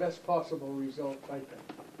gonna get the best possible results, I think.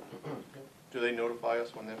 Do they notify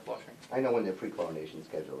us when they're flushing? I know when their pre-chlorination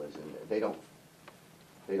schedule is, and they don't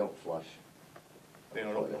flush. They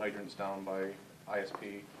don't open hydrants down by ISP,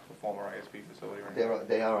 the former ISP facility, right?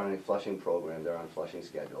 They are on a flushing program, they're on a flushing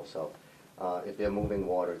schedule, so if they're moving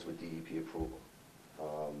water, it's with DEP approval.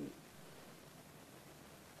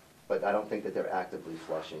 But I don't think that they're actively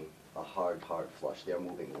flushing a hard flush, they're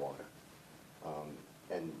moving water.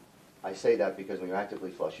 And I say that because when you're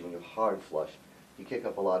actively flushing, when you hard flush, you kick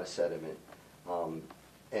up a lot of sediment.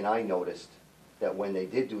 And I noticed that when they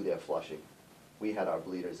did do their flushing, we had our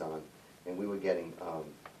bleeders on, and we were getting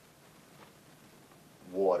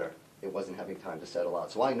water. It wasn't having time to settle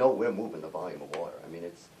out. So I know we're moving the volume of water. I mean,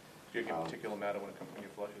 it's... Do you get particulate matter when you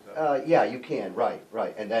flush, is that? Yeah, you can, right.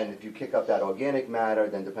 And then if you kick up that organic matter,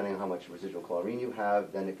 then depending on how much residual chlorine you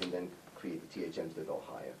have, then it can then create the THMs to go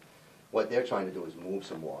higher. What they're trying to do is move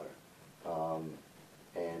some water.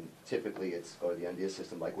 And typically it's go to the end of the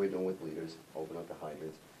system like we're doing with bleeders, open up the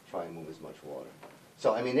hydrants, try and move as much water.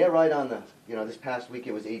 So, I mean, they're right on the, this past week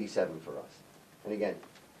it was 87 for us. And again,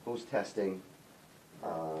 who's testing?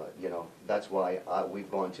 That's why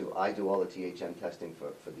I do all the THM testing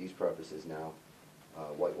for these purposes now.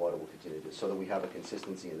 Whitewater will continue to do, so that we have a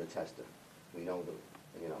consistency in the tester. We know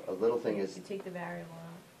a little thing is... You take the variable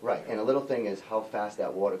out. Right, and a little thing is how fast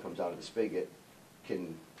that water comes out of the spigot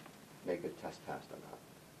can make a test pass or not.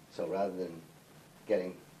 So rather than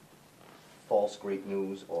getting false great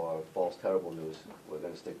news or false terrible news, we're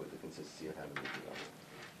going to stick with the consistency of having it go.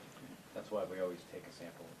 That's why we always take a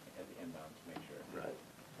sample at the inbound to make sure Right.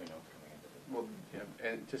 we know it's coming into the... Well, yeah,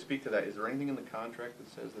 and to speak to that, is there anything in the contract that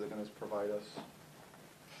says they're gonna provide us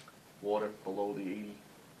water below the 80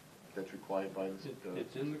 that's required by the...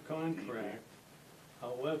 It's in the contract.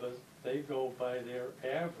 However, they go by their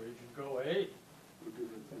average and go, hey,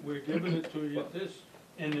 we're giving it to you this,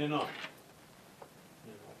 and they're not.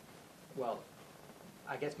 Well,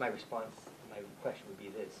 I guess my response, my question would be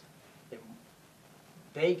this.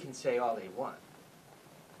 They can say all they want,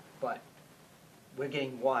 but we're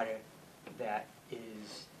getting water that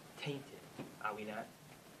is tainted, are we not?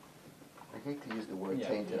 I hate to use the word Yeah.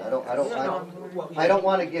 tainted. Yeah. I don't Well,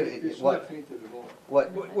 want to give it, It's what, not tainted at all.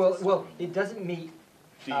 what, it doesn't meet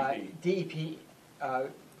DEP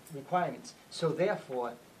requirements. So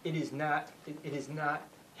therefore, it is not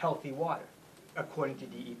healthy water, according to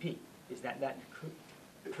DEP. Is that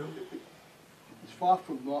true? It's far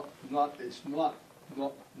from it's not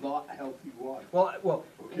healthy water. Well,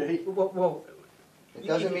 Okay. well, it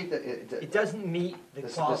doesn't meet it doesn't meet the the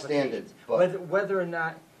qualifications. standard, but... Whether or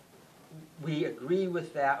not we agree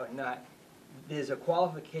with that or not, there's a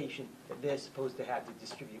qualification that they're supposed to have to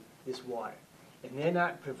distribute this water. And they're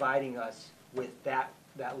not providing us with that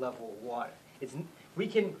level of water. We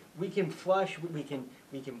can flush, we can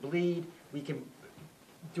bleed, we can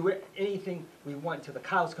do anything we want till the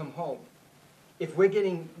cows come home. If we're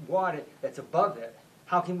getting water that's above it,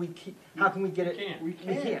 how can we get it? We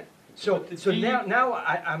can't. We can't. So But the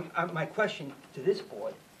now my question to this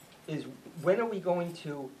board is, when are we going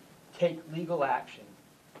to take legal action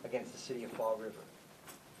against the city of Fall River?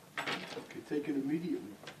 Okay, take it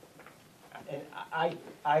immediately. And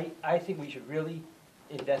I think we should really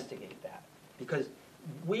investigate that, because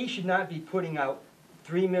we should not be putting out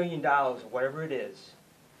 $3 million, or whatever it is,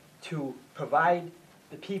 to provide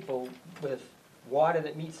the people with water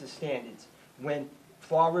that meets the standards when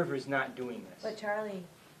Fall River is not doing this. But Charlie,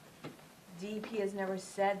 DEP has never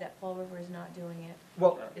said that Fall River is not doing it.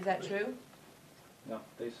 Well, Is that true? No,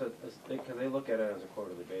 they said, because they look at it as a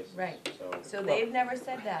quarterly basis. Right. So, So they've never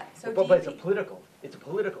said that. So but it's a DEP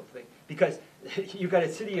political thing, because you got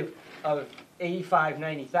a city of 85,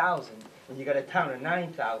 90,000, and you got a town of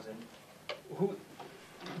 9,000. Who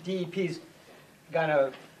DEP's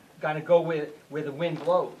gonna go where the wind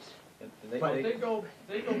blows. and But they go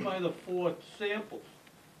by the 4 samples,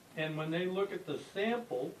 and when they look at the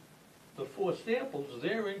sample, the 4 samples,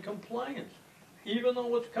 they're in compliance. Even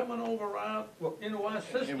though it's coming over our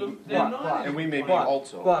system, they're Bob, not. And we may be Bob,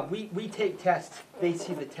 also. Bob, we take tests, they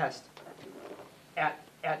see the test at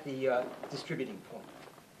the distributing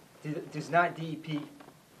point. Does not DEP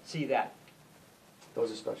see that?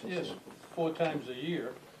 Those are special. Yes, samples. 4 times a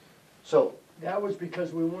year. So, That was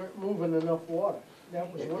because we weren't moving enough water.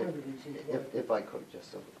 That was one of the reasons why. if I could,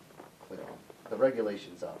 just so clear on, the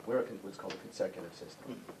regulations are, we're what's called a consecutive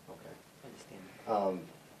system, okay? I understand.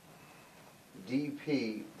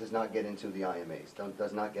 DEP does not get into the IMAs,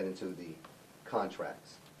 does not get into the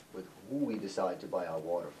contracts with who we decide to buy our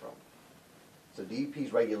water from. So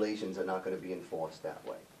DEP's regulations are not gonna be enforced that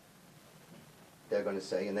way. They're gonna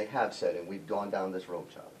say, and they have said, and we've gone down this road,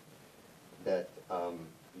 Charlie, that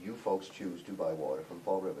you folks choose to buy water from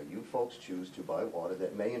Fall River. You folks choose to buy water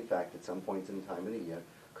that may, in fact, at some points in time of the year,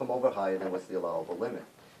 come over higher than what's the allowable limit.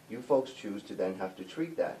 You folks choose to then have to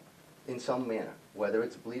treat that in some manner, whether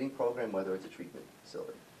it's a bleeding program, whether it's a treatment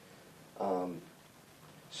facility.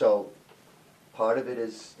 So part of it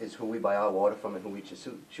is who we buy our water from and who we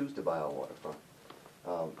choose to buy our water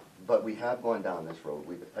from. But we have gone down this road.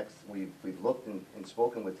 We've looked and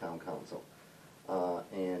spoken with town council.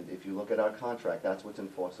 And if you look at our contract, that's what's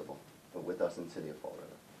enforceable with us in the city of Fall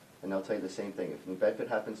River. And they'll tell you the same thing. If New Bedford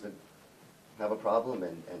happens to have a problem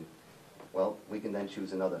well, we can then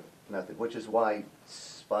choose another method, which is why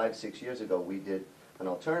 5-6 years ago, we did an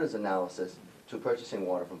alternatives analysis to purchasing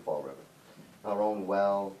water from Fall River. Our own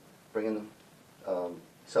well, bringing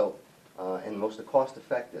the, and most cost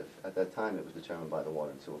effective, at that time, it was determined by the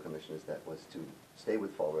Water and Sewer Commissioners, that was to stay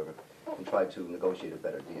with Fall River and try to negotiate a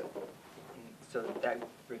better deal. So that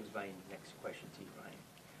brings my next question to you,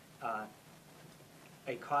 Ryan.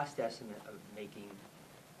 A cost estimate of making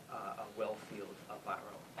a well field of our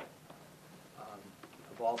own.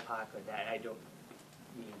 A ballpark of that, I don't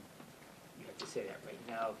mean you have to say that right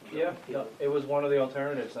now. If you Yeah, don't feel no, it was one of the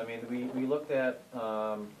alternatives. I mean, we looked at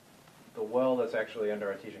the well that's actually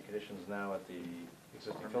under artesian conditions now at the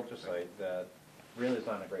existing filter site that really is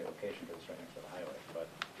not in a great location because it's right next to the highway.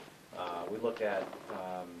 But we looked at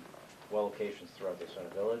well locations throughout the center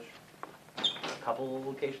village, a couple of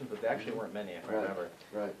locations, but there actually weren't many, if I remember.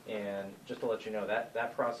 Right. And just to let you know,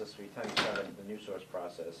 that process, we tend to start the new source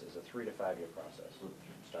process, is a 3 to 5 year process, from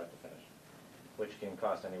start to finish, which can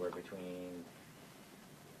cost anywhere between,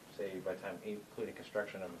 say, by the time, including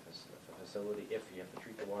construction of a facility, if you have to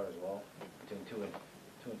treat the water as well, between $2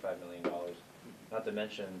 and $5 million. Not to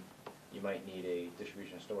mention, you might need a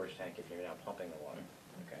distribution and storage tank if you're now pumping the water,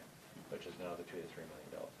 okay, which is another $2 to $3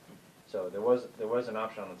 million. So there was an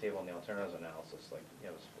option on the table in the alternatives analysis, like,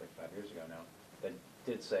 it was like 5 years ago now, that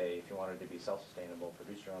did say if you wanted to be self-sustainable,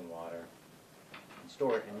 produce your own water, and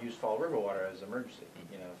store it, and use Fall River water as emergency,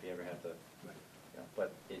 if you ever had to,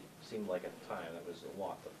 but it seemed like at the time that was a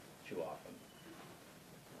lot to chew off, and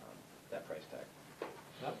that price tag.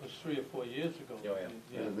 That was 3 or 4 years ago. Oh,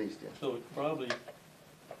 yeah. At least, yeah. So it's probably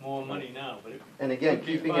more money now, but it And again, could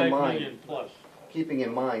be keeping in 5 mind, million plus. keeping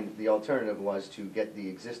in mind, the alternative was to get the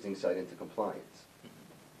existing site into compliance.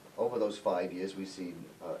 Over those 5 years, we've seen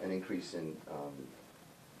an increase in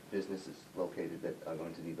businesses located that are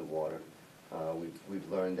going to need the water.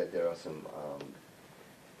 We've learned that there are some,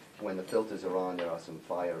 when the filters are on, there are some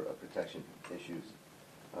fire protection issues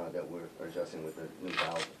that we're addressing with the new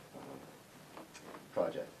valve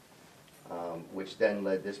project, which then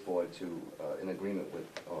led this board to an agreement with,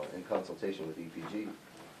 in consultation with EPG.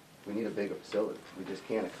 We need a bigger facility. We just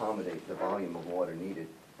can't accommodate the volume of water needed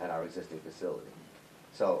at our existing facility.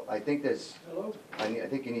 So I think I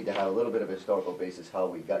think you need to have a little bit of a historical basis how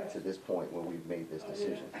we got to this point where we've made this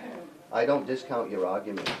decision. I don't discount your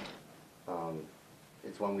argument.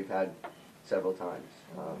 It's one we've had several times.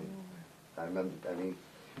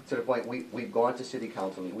 To the point, we've gone to city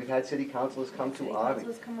council, we've had city councilors come to our.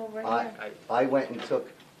 Councilors come over I went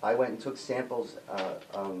and took samples,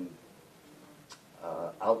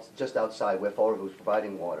 just outside where Fall River was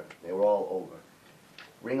providing water. They were all over.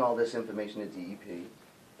 Bring all this information to DEP,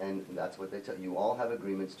 and that's what they tell you. You all have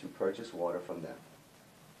agreements to purchase water from them.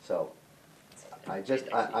 So, I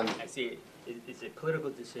see it's a political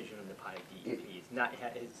decision on the part of DEP. It's not,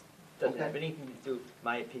 doesn't have anything to do, in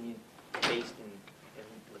my opinion, based in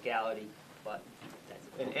legality, but that's,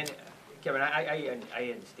 and Kevin,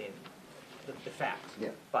 I understand the facts. Yeah.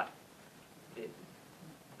 But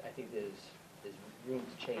I think there's room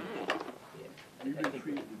to change. Yeah. We've been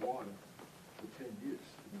treating water for 10 years.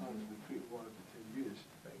 The town has been treating water for 10 years.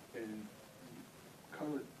 Right. And the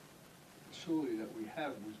current facility that we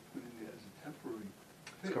have was put in there as a temporary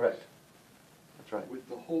fix. That's correct. That's right. With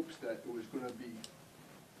the hopes that it was going to be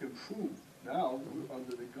improved. Now, we're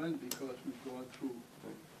under the gun because we've gone through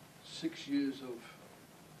 6 years of,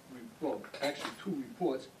 well, actually 2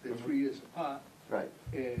 reports. They're 3 years apart. Right.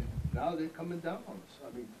 And now they're coming down on us.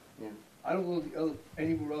 I mean, yeah. I don't know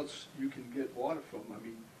anywhere else you can get water from. I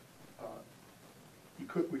mean, we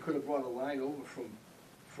could have brought a line over from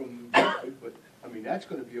New Bedford, but I mean that's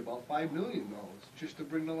going to be about $5 million just to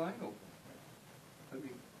bring the line over. I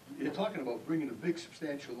mean, you're talking about bringing a big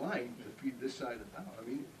substantial line to feed this side of town. I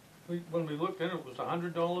mean, When we looked at it, it was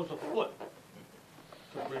 $100 a foot.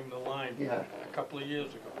 to bring the line Yeah. a couple of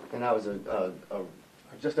years ago. And that was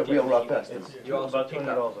just a real rough It's- estimate. You also About pick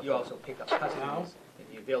 $200 a up, you foot. also pick up customers, and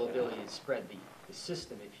the availability to spread the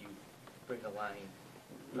system if you bring a line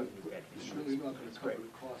from New Bedford. It's really not gonna Spread- cover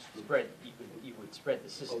the cost for. Spread, you would spread the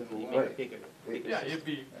system, you make a Right. bigger Yeah,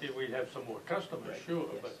 system. we'd have some more customers, Right, sure,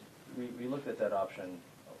 yes. but We looked at that option,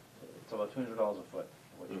 it's about $200 a foot,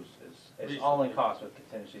 which is Recently. all in cost with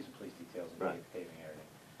contingencies and police details and Right. paving and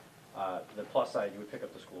everything. The plus side, you would pick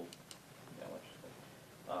up the school, which is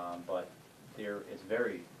good. But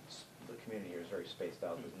the community here is very spaced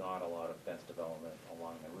out, there's not a lot of dense development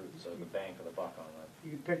along the route, so the bang for the buck on the,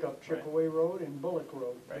 You could pick up Chipaway Road and Bullock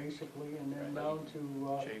Road, Right. basically, and then Right. down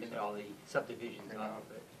to, Chase. And all the subdivisions off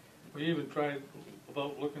of it. we even tried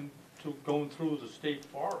about looking to going through the state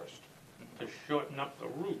forest to shorten up the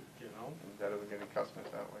route, you know? That doesn't get any customers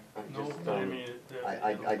that way. I No, just, but I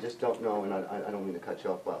mean, I just don't know, and I don't mean to cut you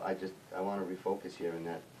off, but I wanna refocus here in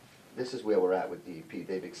that this is where we're at with DEP.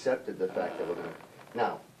 They've accepted the fact that we're gonna,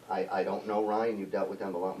 now, I don't know, Ryan, you've dealt with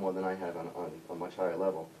them a lot more than I have on a much higher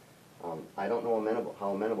level. I don't know how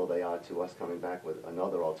amenable they are to us coming back with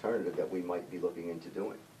another alternative that we might be looking into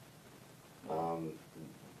doing.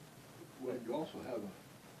 Well, you also have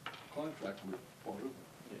a contract with Fall River.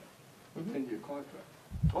 Mhm. 10-year contract.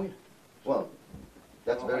 Oh, yeah. Well,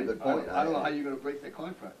 that's a very good point. I don't know how you're gonna break that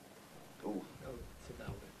contract. Ooh. Oh, so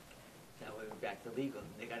now we're back to legal.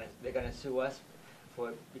 They're gonna sue us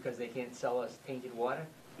because they can't sell us tainted water?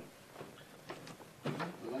 But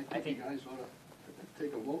I think you guys ought to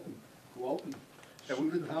take a vote and go out and Yeah,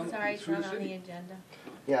 sue the town, Sorry, it's sue the not on the city. agenda.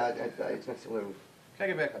 Yeah, it's next, we're, Can I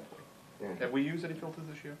get back up? yeah. Have we used any filters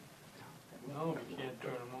this year? no, we can't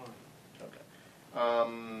turn them on.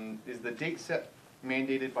 Okay. Is the date set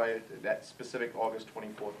mandated by, that specific August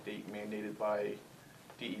 24th date mandated by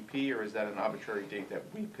DEP, or is that an arbitrary date that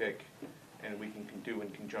we pick and we can do in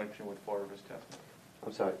conjunction with Fall River's testing?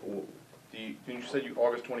 I'm sorry, You said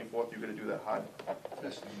August 24th, you're gonna do that hard?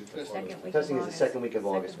 Testing. Second week of testing is the August. second week of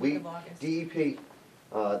August. Second week of August. DEP,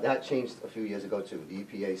 that changed a few years ago too. The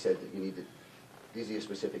EPA said that you need to, these are your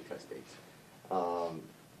specific test dates, and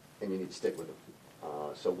you need to stick with them.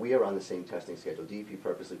 So we are on the same testing schedule. DEP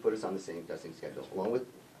purposely put us on the same testing schedule, along with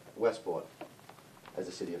Westport, as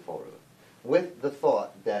the city of Fall River, with the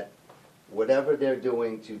thought that whatever they're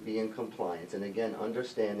doing to be in compliance, and again,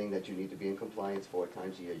 understanding that you need to be in compliance 4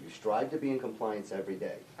 times a year. You strive to be in compliance every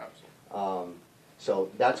day. Absolutely. So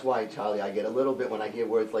that's why, Charlie, I get a little bit when I hear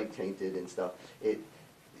words like tainted and stuff.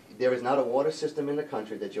 There is not a water system in the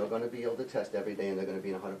country that you're gonna be able to test every day and they're gonna be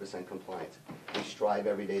in 100% compliance. We strive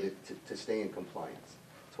every day to stay in compliance.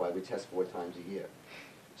 That's why we test 4 times a year.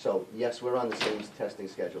 So, yes, we're on the same testing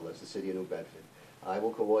schedule as the city of New Bedford. I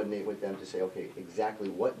will coordinate with them to say, okay, exactly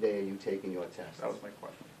what day are you taking your test? That was my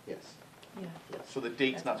question. Yes, Yeah. yes. So the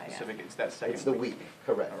date's That's not why I asked. specific, it's that second week? It's the week,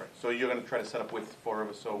 correct. All right, so you're gonna try to set up with Fall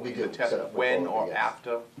River, so We we do either test set up with when Fall or River, yes.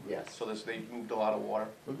 after? Yes. So this, they've moved a lot of water?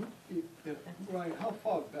 Mhm. Yeah, Ryan, how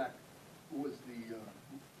far back was the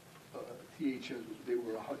THS, they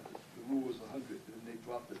were 100, the rule was 100, and they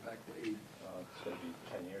dropped it back to 80? it's gonna be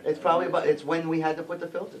 10 years. It's probably about, it's when we had to put the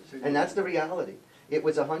filters, and that's the reality. It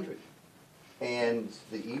was 100. And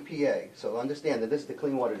the EPA, so understand that this is the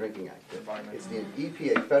Clean Water Drinking Act. Environment. It's the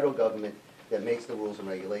EPA, federal government, that makes the rules and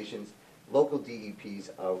regulations. Local DEPs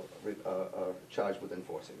are charged with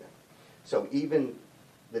enforcing them. So even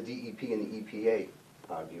the DEP and the EPA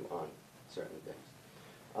argue on certain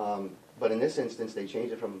things. But in this instance, they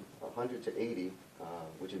changed it from 100 to 80,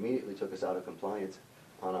 which immediately took us out of compliance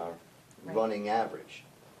on our Right. running average.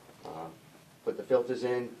 Put the filters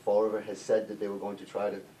in. Fall River has said that they were going to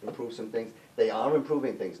try to improve some things. They are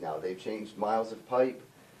improving things now. They've changed miles of pipe,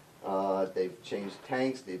 they've changed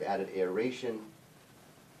tanks, they've added aeration.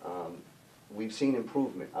 We've seen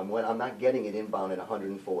improvement. I'm not getting it inbound at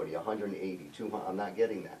 140, 180, 200, I'm not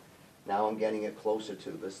getting that. Now I'm getting it closer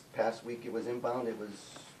to, this past week it was inbound, it was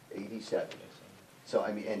 87. So,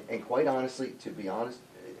 I mean, and quite honestly, to be honest,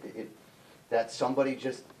 that's somebody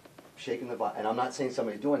just shaking the bottom. And I'm not saying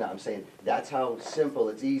somebody's doing that, I'm saying that's how simple,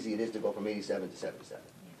 it's easy it is to go from 87 to 77.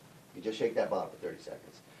 You just shake that bottom for 30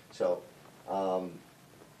 seconds. So,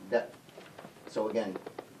 so again,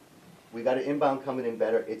 we got an inbound coming in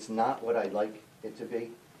better. It's not what I'd like it to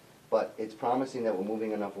be, but it's promising that we're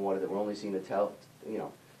moving enough water that we're only seeing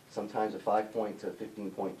sometimes a 5-point to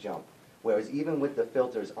 15-point jump. Whereas even with the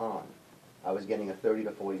filters on, I was getting a 30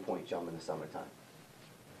 to 40-point jump in the summertime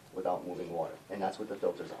without moving water, and that's with the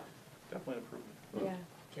filters on. Definitely an improvement.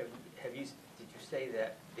 Yeah. Kevin, did you say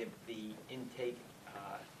that the intake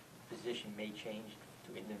position may change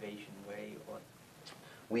to Innovation Way, or?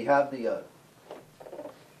 We have the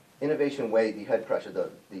Innovation Way, the head pressure,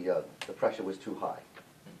 the pressure was too high.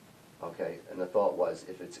 Okay, and the thought was,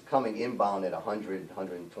 if it's coming inbound at 100,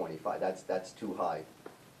 125, that's too high,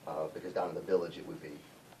 because down in the village it would be,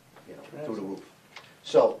 you know, through the roof.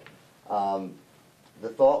 So, the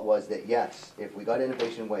thought was that yes, if we got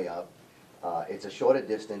Innovation Way up, it's a shorter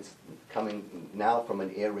distance coming now from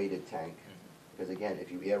an aerated tank, because again,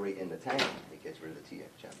 if you aerate in the tank, it gets rid of the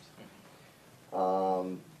THMs.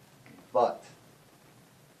 But,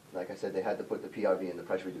 like I said, they had to put the PRV and the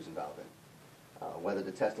pressure reducing valve in. Whether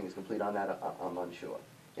the testing is complete on that, I'm unsure.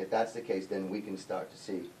 If that's the case, then we can start to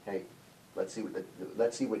see, hey, let's see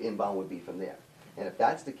what inbound would be from there. And if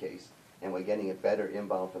that's the case, and we're getting a better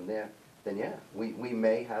inbound from there, then yeah, we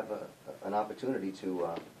may have an opportunity to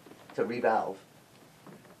revalve.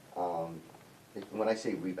 When I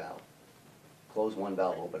say revalve, close one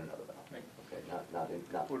valve, open another valve. Okay, not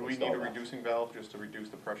Would we install need a valves. reducing valve just to reduce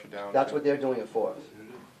the pressure down? That's what they're doing it for us.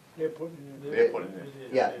 They're putting it in. They're putting it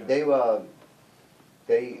in. Yeah,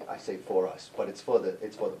 I say for us, but it's for the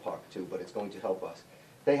park too, but it's going to help us.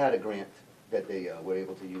 They had a grant that they were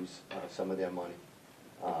able to use some of their money.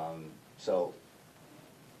 So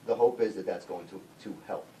the hope is that that's going to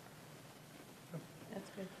help. That's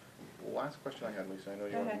good. Last question I had, Lisa, I know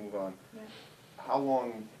you Go want to ahead. move on. Yeah. How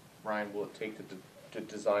long, Ryan, will it take to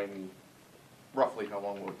design, roughly how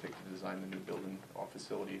long will it take to design the new building or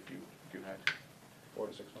facility if you had to? 4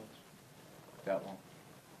 to 6 months. That long?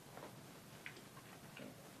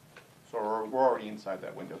 So we're already inside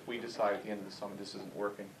that window. If we decide at the end of the summer this isn't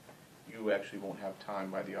working, you actually won't have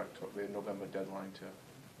time by the November deadline to...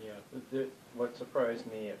 Yeah, what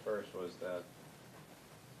surprised me at first was that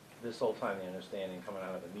this whole time, the understanding coming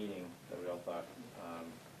out of the meeting that we all thought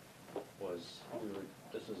was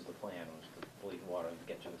this is the plan, was to bleed water and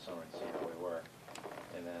get to the summer and see how we were.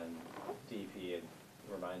 And then DEP had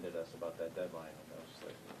reminded us about that deadline, and I was just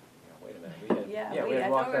like, you know, wait a minute, we had I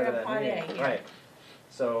walked thought we out were of that Part A meeting. here. Right.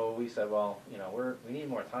 So we said, well, you know, we need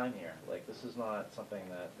more time here. Like, this is not something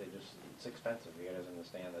that it's expensive. You guys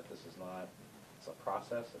understand that this is not, it's a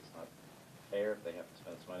process. It's not fair if they have to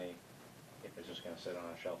spend this money if it's just gonna sit on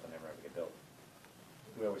a shelf and never ever get built.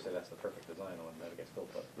 We always say that's the perfect design, the one that never gets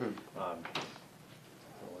built, but,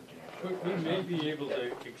 little engineer. We may be able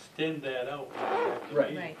to extend that out.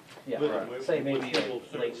 Right. Right. Yeah, With- right. with- Say with maybe civil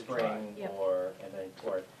late service spring Yep. or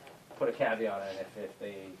put a caveat on it if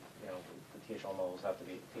they, you know, the THL levels have to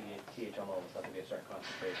be a certain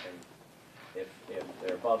concentration. If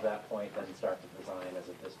they're above that point, then start the design as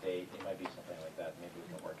of this date. It might be something like that. Maybe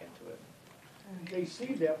we can work into it. They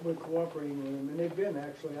see that we're cooperating with them, and they've been,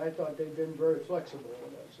 actually, I thought they've been very flexible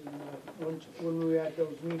with us, and when we were at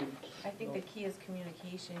those meetings. I think the key is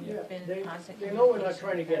communication. Yeah, You've been in constant they know we're not communication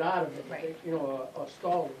trying to with get them. out of it, Right. you know, or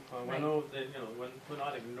stall We Right. know that, you know, we're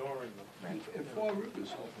not ignoring them. Right. And Fall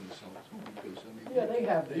River's helping us out too, because, I mean. Yeah, they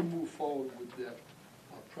have They been. move forward with that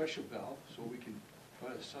pressure valve, so we can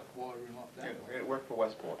try to suck water in off that one. It worked for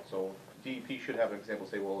Westport, so DEP should have an example,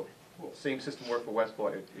 say, well, same system worked for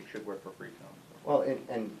Westport, it should work for Freetown. So. Well,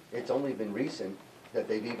 and it's only been recent that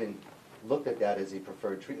they've even looked at that as a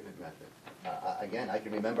preferred treatment method. Again, I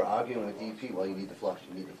can remember arguing with DEP, well, you need to flush,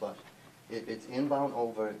 you need to flush. If it's inbound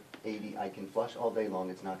over 80, I can flush all day long,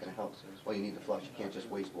 it's not gonna help. Well, you need to flush, you can't just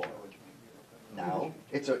waste water. Now,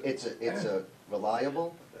 it's a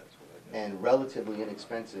reliable and relatively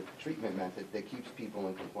inexpensive treatment method that keeps people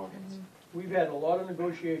in compliance. We've had a lot of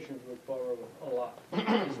negotiations with Fall River, a lot,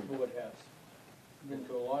 this board has. Been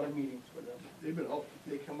to a lot of meetings with them. They've been out,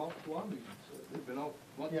 they come out to our meetings, they've been out,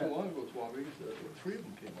 not too Yeah. long ago to our meetings, three of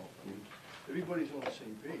them came out. I mean, everybody's on the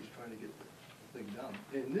same page, trying to get the thing done.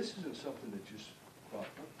 And this isn't something that just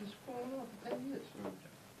cropped up, this has gone on for 10 years.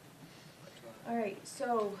 All right,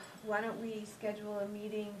 so why don't we schedule a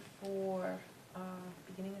meeting for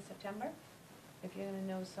beginning of September? If you're gonna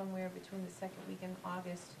know somewhere between the second week in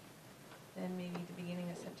August, then maybe the beginning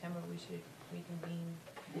of September, we should reconvene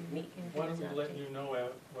and meet and Why give don't us we an let you update. know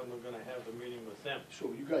when we're gonna have the meeting with them?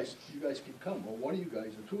 So you guys can come, or one of you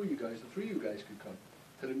guys, or two of you guys, or three of you guys could come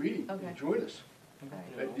to the meeting Okay. and join us All right.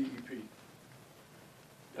 You know? at DEP.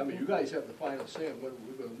 I mean, you guys have the final say on whether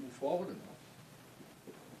we're gonna move forward or not.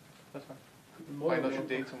 That's fine. More Find than out your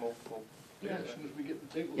welcome. dates and we'll Yeah. As soon as we get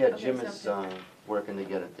the table. Yeah, Okay, Jim is sounds working to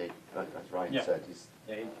get a date, as Ryan Yeah. said, he's,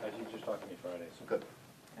 Yeah, he just talked to me Friday, so. good,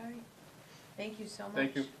 All right, thank you so much.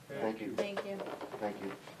 Thank you. thank you, Thank you. thank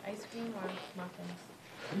you. Ice cream or muffins?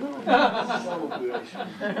 Probably ice cream.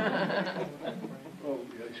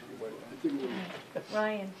 Probably ice cream. I think we'll.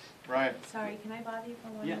 Ryan, Ryan, sorry, can I bother you for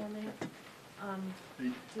one Yeah. more minute?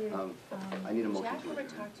 Hey, Did, I need a motion Jack to ever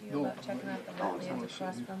adjourn. talk to you No. about checking out the Oh, it's wetlands not.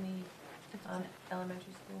 across from the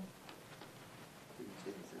elementary school?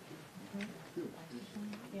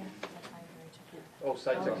 Oh,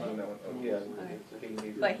 site Okay. testing on that one, oh, yeah. He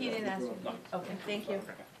needs But it. he didn't ask me. Okay, thank you. No,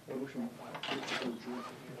 I was doing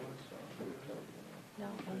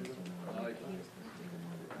Aye. he was supposed to be the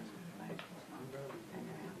one that was gonna buy it.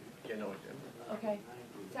 Yeah, no, it didn't. Okay,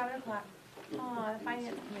 7 o'clock. Oh, the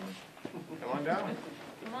finance committee. Come on down.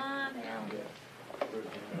 Come on down.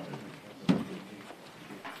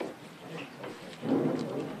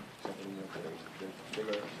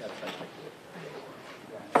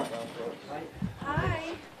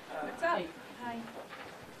 Hi, what's up? Hi.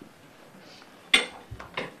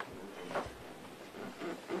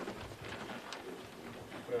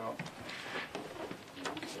 Well,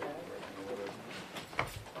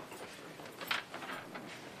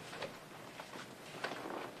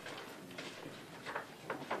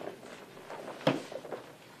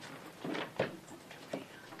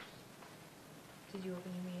 Did you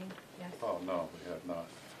open your meeting? Yes. oh, no, we have not.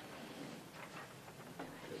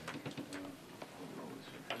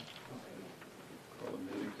 Call the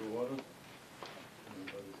meeting to order.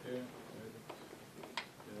 Everybody's here.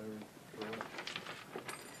 Gary, George.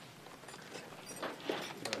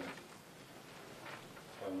 All right.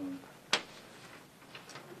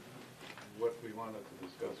 What we wanted to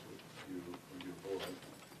discuss with you, with your board,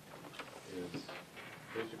 is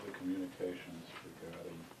basically communications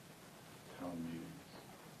regarding town meetings.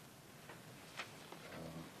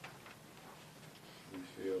 We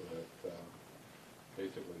feel that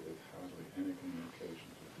basically there's hardly any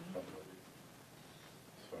communications with the public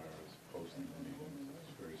as far as posting the meetings.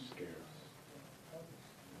 It's very scarce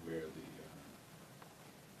where the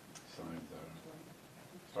signs are.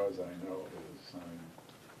 As far as I know, there's a sign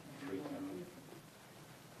in Freetown,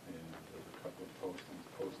 and there's a couple of postings,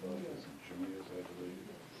 post office and Juniors, I believe.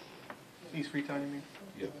 East Freetown, you mean?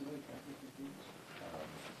 Yes.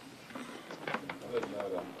 Other than that,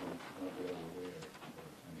 I'm not really aware of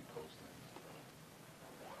any postings.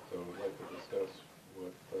 So I'd like to discuss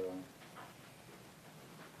what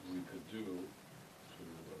we could do to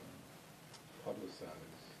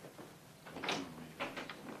publicize the town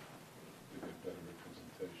meetings to get better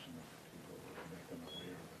representation of people and make them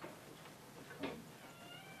aware of it to come.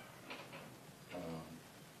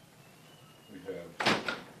 We have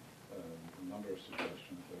a number of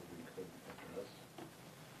suggestions that we could address.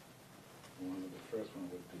 The first one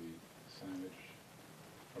would be signage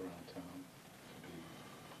around town to be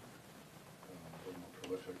a little more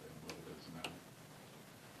prolific than what it is now.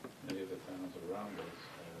 Many of the towns around us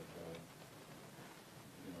have,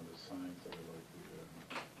 the signs that are like the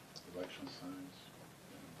election signs,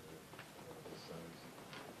 and the signs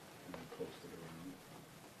can be posted around.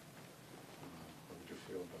 What would you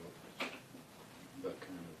feel about that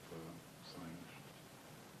kind of signage?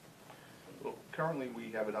 Well, currently,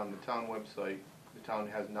 we have it on the town website. The town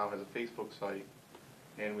now has a Facebook site,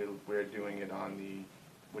 and we're doing it on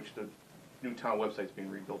which the new town website's being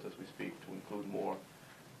rebuilt as we speak to include more.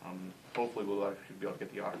 Hopefully, we'll actually be able to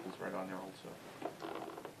get the articles right on there also.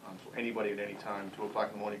 So anybody at any time, 2 o'clock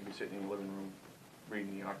in the morning, can be sitting in your living room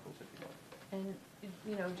reading the articles if you like. And,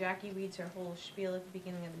 Jackie reads her whole spiel at the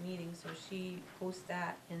beginning of the meeting, so she posts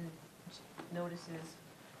that and notices.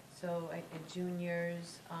 So, at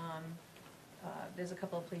Juniors, there's a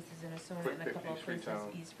couple of places in Asona and a couple of places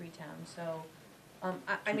East Freetown, so, I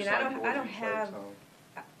mean, I don't have,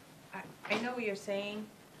 I know what you're saying.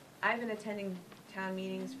 I've been attending town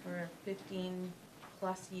meetings for 15+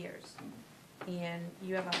 years, and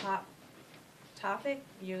you have a hot topic,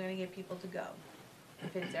 you're gonna get people to go.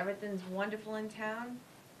 If it's everything's wonderful in town,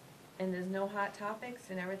 and there's no hot topics,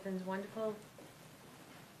 and everything's wonderful,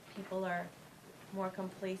 people are more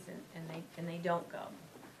complacent, and they don't go.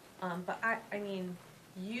 But I mean,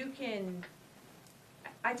 you can,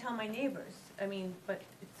 I tell my neighbors, but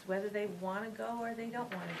it's whether they wanna go or they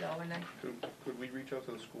don't wanna go, and Could we reach out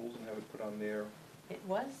to the schools and have it put on their, it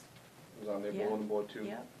was, it was on their Yeah. bulletin board too?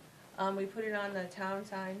 yep. We put it on the town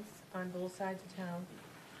signs on both sides of town.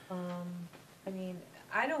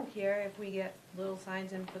 I don't care if we get little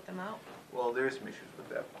signs and put them out. Well, there is some issues with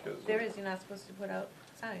that because. There is, you're not supposed to put out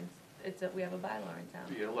signs. It's that we have a bylaw in town.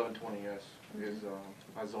 The 1120S is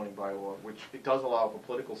our zoning bylaw, which it does allow for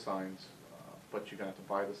political signs, but you're gonna have to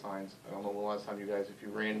buy the signs. I don't know the last time you guys, if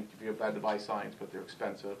you had to buy signs, but they're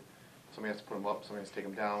expensive. Somebody has to put them up, somebody has to take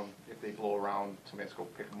them down. If they blow around, somebody has to go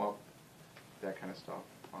pick them up, that kind of stuff.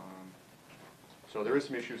 So there is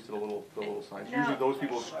some issues to the little signs. Now- Usually those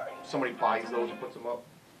people, somebody buys those and puts them up.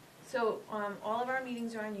 So, all of our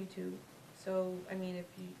meetings are on YouTube, so, if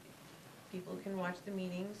people can watch the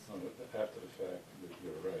meetings. After the fact, that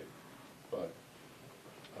you're right, but,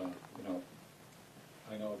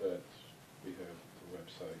 I know that we have the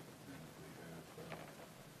website, and we have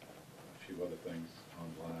a few of other things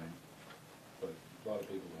online, but a lot of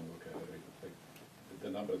people don't look at it. The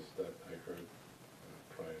numbers that I heard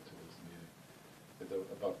prior to this meeting, that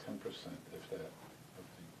about 10%, if that, of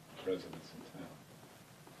the residents in town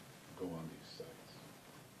go on these sites.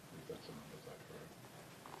 At least that's the numbers I've heard.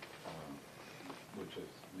 Which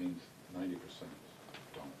means 90%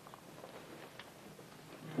 don't.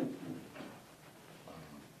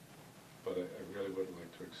 But I really would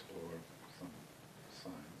like to explore some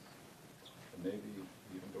signs, and maybe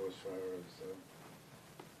even go as far as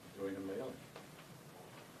doing a mailing.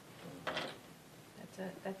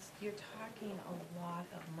 You're talking a lot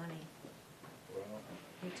of money. Well,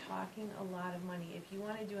 You're talking a lot of money. If you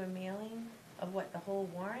wanna do a mailing of what, the whole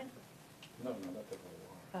warrant? no, not the whole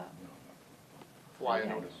warrant. Oh. No. Flyer Okay.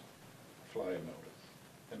 notice. Flyer notice,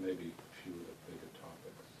 and maybe a few of the bigger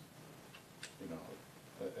topics. You know,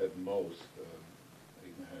 at most,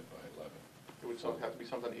 8.5 by 11. It would have to be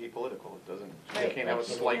something apolitical. It doesn't, you Right, can't have a like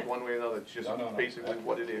you slight can't- one way or another. It's just No, basically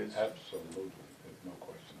what it is. Absolutely, there's no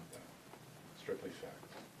question of that. Strictly facts.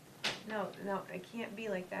 No, it can't be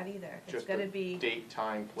like that either. It's Just gotta a be date,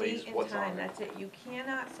 time, place, date and what's time, on it. that's it. You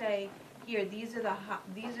cannot say, here, these are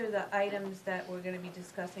the items that we're gonna be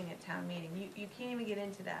discussing at town meeting. You can't even get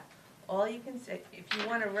into that. All you can say, if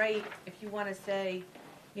you wanna say,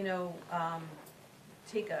 you know,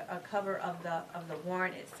 take a cover of the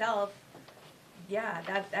warrant itself, yeah,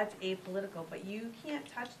 that's apolitical, but you can't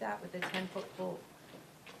touch that with a 10-foot pole.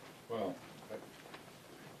 Well,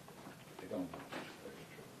 I don't know, to tell you the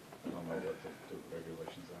truth. I don't know what the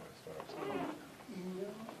regulations are as far as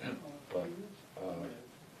content. But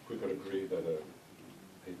if we could agree that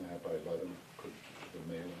 8.5 by 11 could be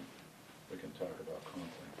mailing, we can talk about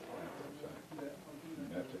content after the fact. And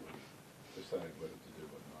after we decide whether to do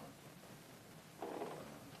or not.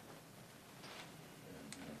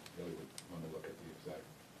 And really would want to look at the exact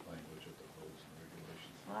language of the rules and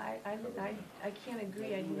regulations. Well, I can't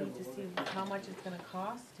agree. I need to see how much it's gonna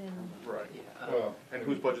cost and, Right. Well, And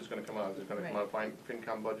whose budget's gonna come out? Is it gonna come out of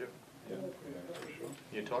FinCom budget? yeah, for sure.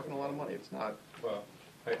 You're talking a lot of money. It's not, Well,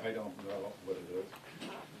 I don't know what it is.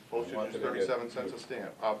 postage Wanted is to get- 37 cents a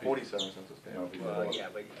stamp, 47 cents a You know, stamp. because Yeah,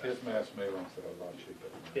 but his mass mailings that are a lot cheaper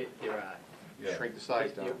than that. there are, Yeah. Shrink the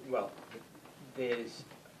size down. well, that's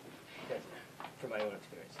from my own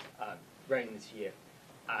experience. Running this year,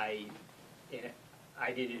 I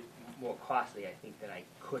did it more costly, I think, than I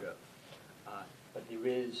could have. But there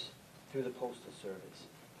is, through the postal service,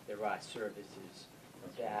 there are services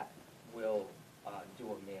that will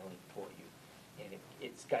do a mailing for you. And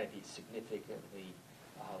it's gotta be significantly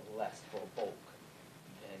less for bulk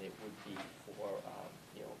than it would be for,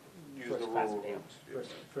 you know, Use the first-class rural mail. routes, yeah.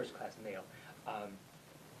 First-class mail.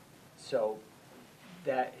 So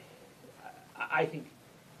that, I think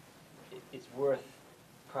it's worth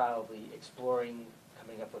probably exploring,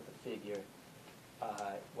 coming up with a figure.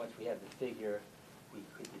 Once we have the figure, we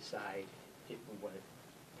could decide if we want to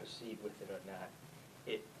proceed with it or not.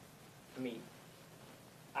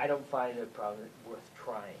 I don't find a problem worth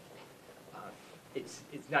trying. It's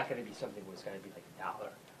not gonna be something where it's gonna be like $1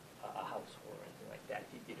 a house or anything like that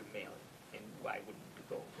if you did a mailing, and why wouldn't you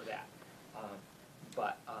go for that?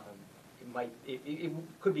 But it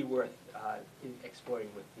could be worth exploring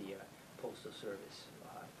with the postal service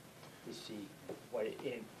to see what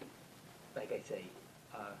like I say,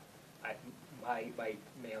 my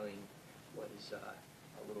mailing was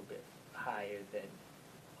a little bit higher than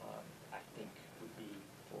I think would be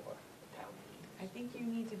for town meetings. I think you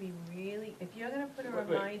need to be really, if you're gonna put a Wait.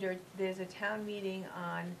 reminder, there's a town meeting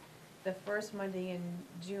on the first Monday in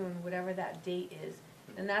June, whatever that date is,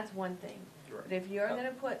 then that's one thing. Right. But if you're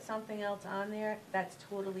gonna put something else on there, that's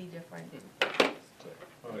totally different.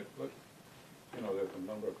 All right, look, you know, there's a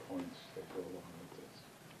number of points that go along with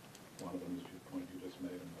this. One of them is your point you just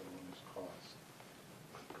made, another one is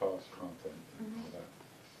cost, content, and all that.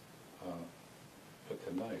 For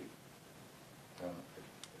tonight,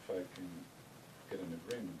 if I can get an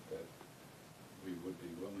agreement that we would be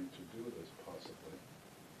willing to do this possibly,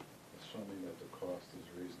 assuming that the cost is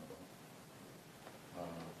reasonable,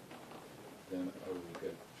 then I will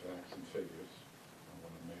get facts and figures on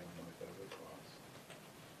what a mailing like that would cost.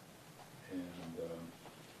 And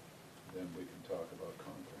then we can talk about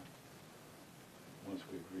content, once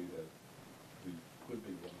we agree that we would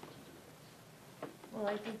be willing to do this. Well,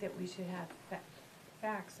 I think that we should have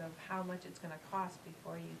facts of how much it's gonna cost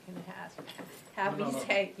before you can have No, me no.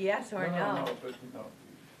 say yes or no. No, but, no,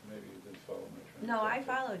 maybe you didn't follow my train of No, I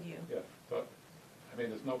thought. followed you. Yeah, but, I mean,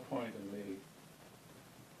 there's no point in me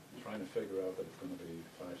trying to figure out that it's gonna be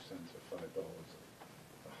 5 cents or $5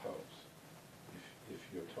 a house. If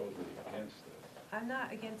you're totally against it, I'm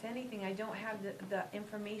not against anything, I don't have the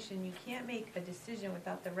information, you can't make a decision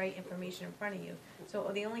without the right information in front of you.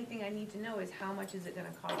 So the only thing I need to know is how much is it gonna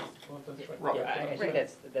cost? Well, that's right. Right. Yeah, I think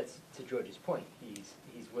Right. that's to George's point, he's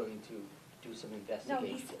willing to do some No,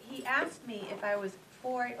 investigation. he asked me if I was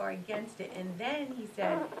for it or against it, and then he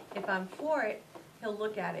said, if I'm for it, he'll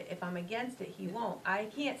look at it, if I'm against it, he won't. I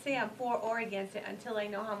can't say I'm for or against it until I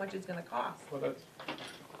know how much it's gonna cost. Well, that's,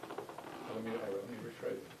 let me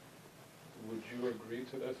rephrase it. Would you agree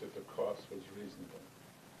to this if the cost was reasonable?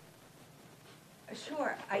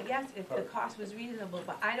 Sure, I guess if the cost was reasonable,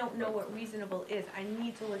 but I don't know what reasonable is, I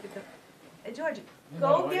need to look at the, George, No,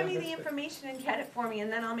 go I give me the understand. information and get it for me,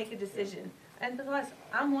 and then I'll make a decision. And plus,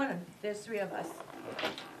 I'm one of, there's 3 of us. Okay,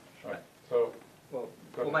 all right, so, Well,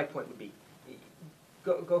 Go my ahead. point would be,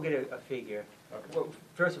 go get a figure. okay. Well,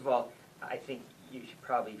 first of all, I think you should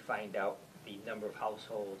probably find out the number of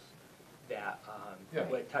households that Yeah.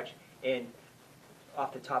 were touched. And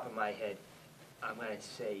off the top of my head, I'm gonna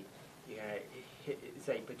say, you're gonna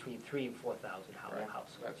say between 3,000 and 4,000 Right,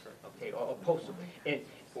 households. that's right. Okay, or postal. And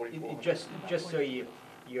 4,400. just so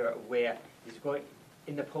you're aware, is going,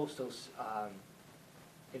 in the postals,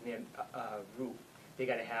 in their route, they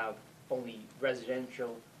gotta have only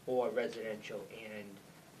residential or residential and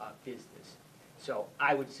business. So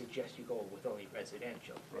I would suggest you go with only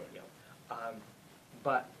residential. Right. You know.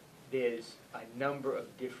 But there's a number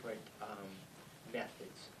of different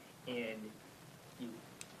methods, and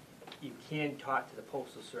you can talk to the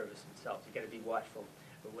postal service themselves. You gotta be watchful,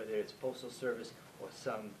 whether it's postal service or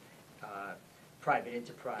some private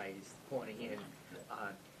enterprise pointing in,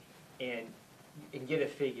 and get a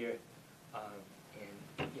figure,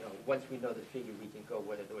 and, you know, once we know the figure, we can go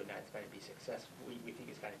whether or not it's gonna be successful. We think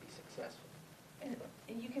it's gonna be successful. And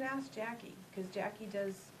you can ask Jackie, because Jackie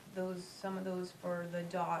does some of those for the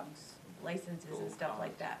dogs, licenses and stuff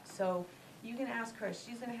like that. So you can ask her,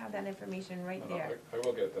 she's gonna have that information right No, no, there. I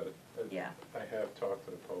will get that. Yeah. I have talked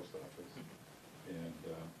to the post office, and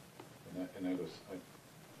I'm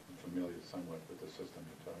familiar somewhat with the system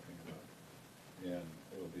you're talking about, and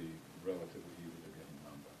it'll be relatively easy to get a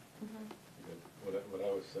number. Mhm. Because what I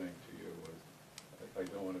was saying to you was, I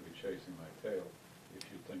don't want to be chasing my tail. If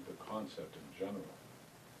you think the concept in general.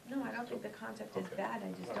 No, I don't think the concept is Okay. bad,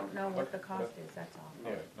 I just All don't right. know what the Okay. cost is, that's all.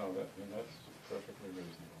 All right, no, and that's perfectly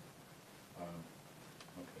reasonable.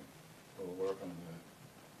 Okay, we'll work on that.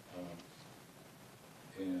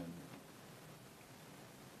 And,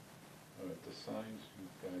 all right, the signs, you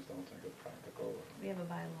guys don't think are practical? Or- We have a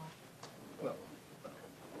bylaw. Well,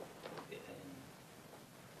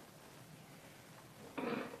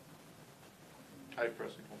 I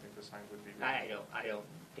personally don't think the signs would be. I don't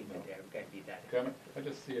think that they're gonna be that. Okay, I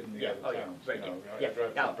just see it in the Yeah, other oh, yeah, towns, right, you know, yeah, I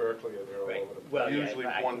drive now- to Berkeley, or they're all right, over the place. well, yeah, Usually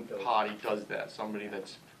but I one think those- party does that, somebody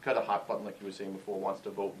that's got a hot button, like you were saying before, wants to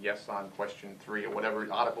vote yes on question 3 or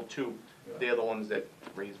whatever, Article 2. Yeah. They're the ones that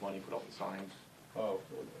raise money, put up the signs. Oh,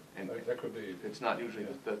 And that could be. It's not usually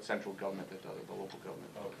Yeah. the central government that does it, the local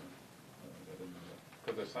government. Okay, I didn't know that.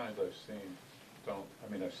 Because the signs I've seen don't,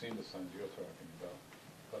 I've seen the signs you're talking about,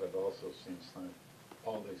 but I've also seen signs,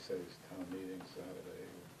 all they say is town meeting Saturday,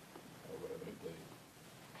 or whatever the date.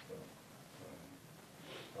 So,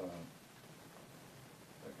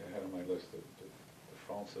 like I had on my list, the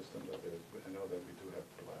phone systems out there, I know that we do have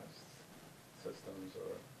blast systems,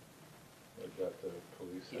 or like that the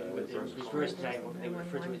police Yeah, has. with the reverse 911, they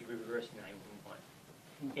refer to it 911. as reverse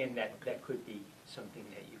 911. And that could be something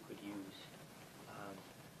that you could use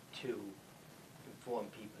to inform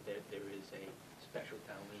people that there is a special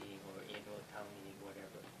town meeting or annual town meeting,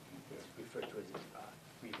 whatever. It's referred to as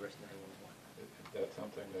reverse 911. Is that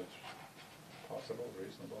something that's possible,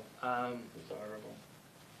 reasonable, desirable?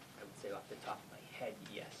 I would say off the top of my head,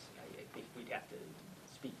 yes. I think we'd have to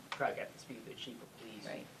probably have to speak to the chief of police,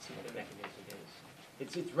 Right. see what the mechanism is.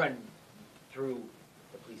 It's run through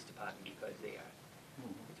the police department because they are the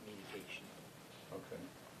communication. Okay.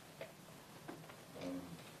 Okay.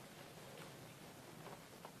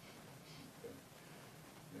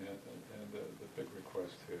 And the big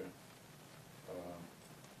request here, and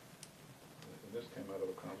this came out of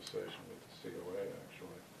a conversation with the COA,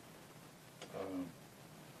 actually.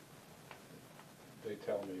 They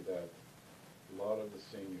tell me that a lot of the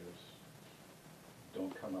seniors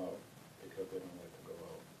don't come out because they don't like to go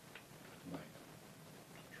out at night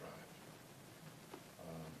to drive.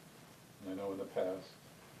 And I know in the past,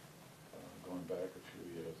 going back a few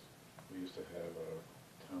years, we used to have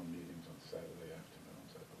town meetings on Saturday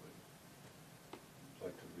afternoons, I believe. I'd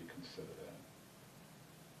like to reconsider that.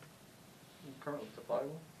 Currently, it's a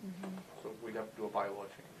bylaw, Mhm. so we'd have to do a bylaw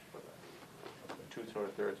change for that. Okay.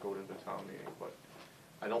 2/3 go to the town meeting, but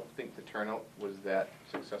I don't think the turnout was that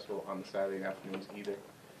successful on the Saturday afternoons either.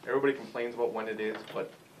 Everybody complains about when it is,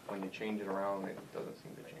 but when you change it around, it doesn't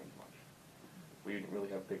seem to change much. We didn't really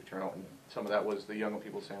have big turnout, and some of that was the younger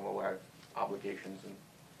people saying, well, I have obligations and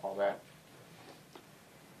all that.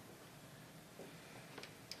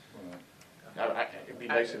 It'd be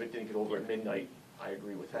nice if it didn't get over at midnight, I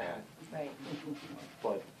agree with that. Right.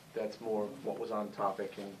 But that's more what was on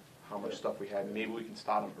topic and how much stuff we had. Maybe we can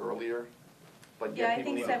start them earlier, but Yeah, get I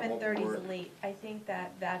people think need to come 7:30 over. is late. I think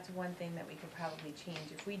that that's one thing that we could probably change.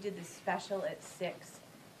 If we did the special at 6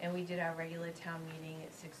 and we did our regular town meeting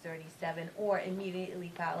at 6:37 or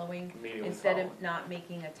immediately following, Immediately instead of following. not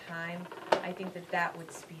making a time, I think that that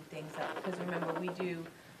would speed things up. Because remember, we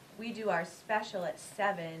do our special at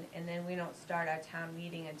 7 and then we don't start our town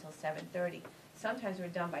meeting until 7:30. Sometimes we're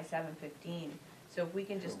done by 7:15. So if we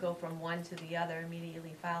can just go from one to the other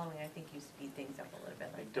immediately following, I think you speed things up a little bit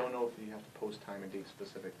I like that. don't know if you have to post time and date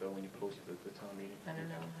specific though, when you post it at the town meeting. I don't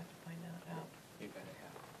know, I'll have to find out. You gotta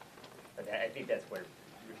have. But I think that's where.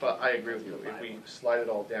 But I agree with you, if we slide it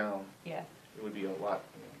all down, Yeah, it would be a lot,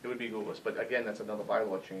 it would be googless, but again, that's another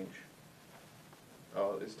bylaw change.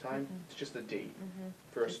 Is time, it's just a date,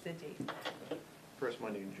 just first, the date, first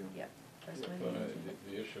Monday in June. yeah. First But Monday in June.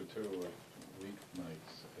 the issue too with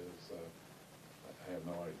weeknights is, I have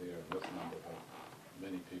no idea of this number, but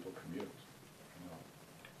many people commute, you know,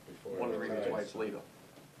 before. One of the they're reasons why tired. it's later.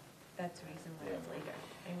 That's the reason why it's Yeah. later.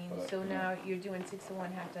 I mean, But, so yeah. now you're doing 6 of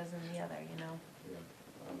one, half dozen of the other, you know? Yeah,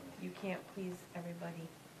 You can't please everybody,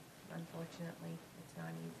 unfortunately. It's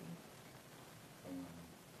not easy. um,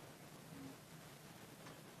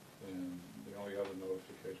 And the only other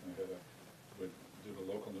notification I had, do the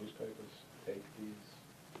local newspapers take these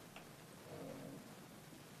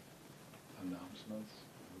announcements?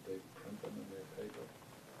 Would they print them in their paper?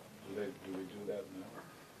 Do we do that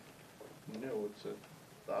now? No, it's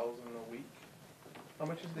 $1,000 a week. How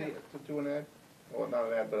much is to do an ad? Well, not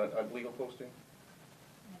an ad, but a legal posting?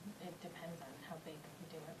 It depends on how big you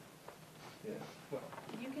do it. Yeah. Well,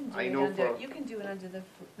 You can I do know it under, for- you can do it under the,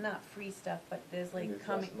 not free stuff, but there's and like there's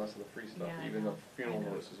coming. less and less of the free stuff, Yeah, I even the know, funeral I know.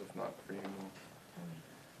 notices are not free anymore.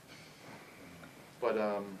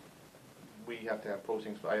 But, we have to have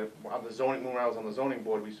postings, on the zoning, when I was on the zoning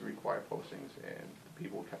board, we used to require postings, and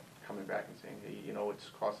people kept coming back and saying, hey, you know, it's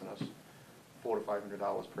costing us $400 to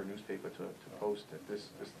 $500 per newspaper to post this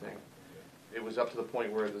thing. It was up to the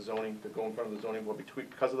point where the zoning, to go in front of the zoning board,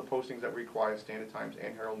 because of the postings that require Standard Times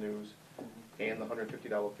and Herald News, and the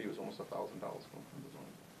 $150 fee was almost $1,000 going from the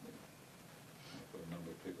zoning. For the number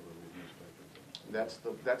of people that read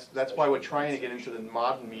newspapers? That's why we're trying to get into the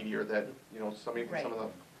modern media that, you know, some of the,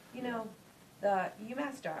 You know, the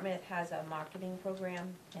UMass Dartmouth has a marketing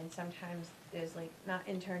program, and sometimes there's like, not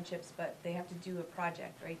internships, but they have to do a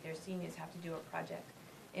project, right? Their seniors have to do a project.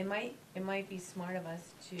 It might be smart of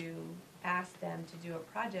us to ask them to do a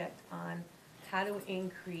project on how to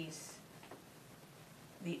increase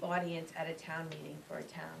the audience at a town meeting for a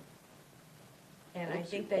town. And I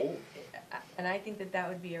think that, that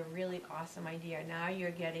would be a really awesome idea. Now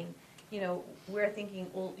you're getting, you know, you're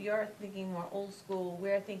thinking more old school,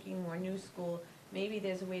 we're thinking more new school. Maybe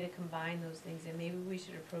there's a way to combine those things, and maybe we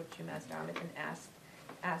should approach UMass Dartmouth and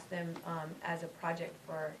ask them, as a project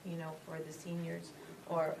for, you know, for the seniors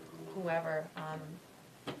or whoever,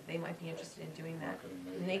 they might be interested in doing that.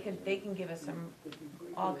 And they can give us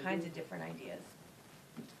all kinds of different ideas.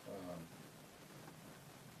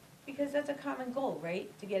 Because that's a common goal, right?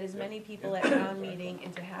 To get as many people at town meeting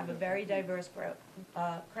and to have a very diverse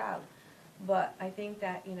crowd. But I think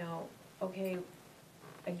that, you know, okay,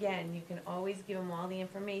 again, you can always give them all the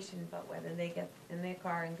information, but whether they get in their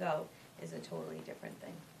car and go is a totally different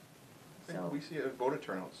thing. So, we see it at voter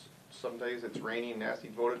turnouts. Some days it's rainy and nasty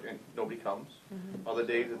voter, and nobody comes. mhm. Other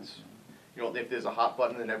days it's, you know, if there's a hot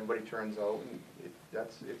button, then everybody turns out, and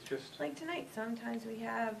it's just. Like tonight, sometimes we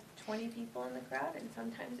have 20 people in the crowd and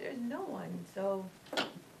sometimes there's no one, so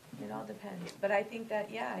it all depends. But I think that,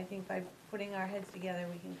 yeah, I think by putting our heads together,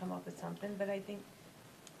 we can come up with something, but I think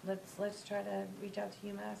let's try to reach out to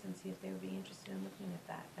UMass and see if they would be interested in looking at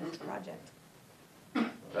that as a project.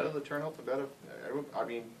 Better the turnout, the better. I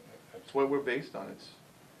mean, it's what we're based on. It's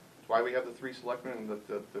why we have the 3 selectmen, and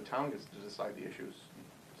the town gets to decide the issues.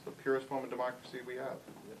 It's the purest form of democracy we have.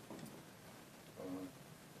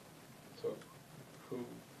 So, who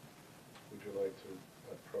would you like to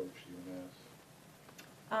approach, UMass?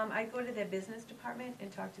 I go to their business department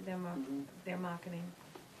and talk to them, their marketing.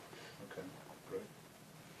 Okay, great.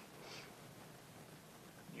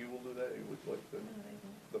 You will do that, you would like No,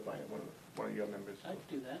 they don't. the one of your members. I'd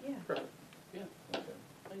do that, Yeah, Perfect. yeah. Okay,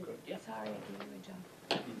 I- good. Yeah. sorry, I gave you a job.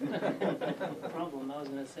 Problem, I was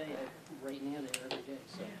gonna say, I'm right near there every day,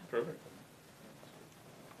 so. Perfect.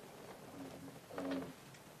 Um,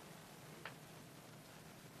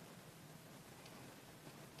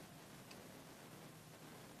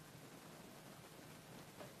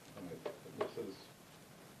 all right, this is,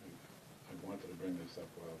 I wanted to bring this up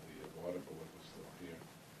while the water board was still here,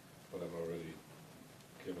 but I've already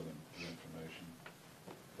given them the information.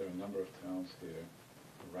 There are a number of towns here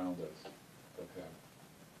around us that have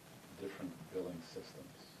different billing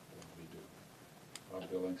systems than we do. Our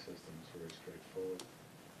billing system is very straightforward.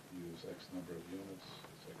 Use X number of units,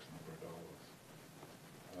 it's X number of dollars.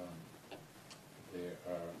 There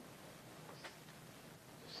are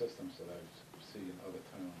systems that I see in other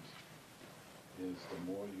towns is the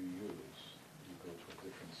more you use, you go to a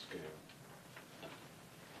different scale.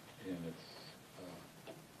 And it's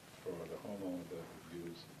for the homeowner that would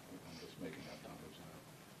use, I'm just making up numbers now,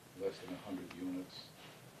 less than 100 units,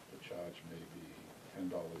 the charge may be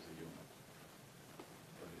 $10 a unit.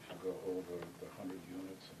 But if you go over the 100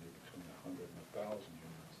 units and you're between 100 and 1,000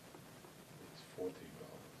 units, it's $14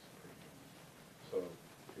 per unit. So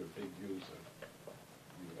if you're a big user,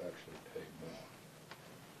 you would actually pay more.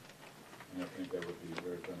 And I think that would be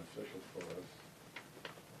very beneficial for us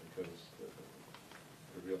because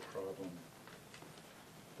the real problem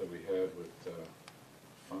that we had with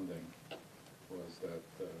funding was that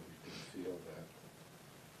we didn't feel that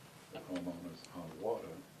the homeowners on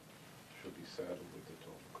water should be saddled with the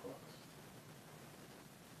total cost.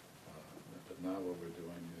 But now what we're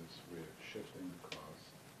doing is we're shifting the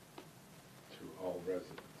cost to all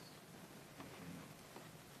residents.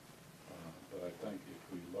 But I think if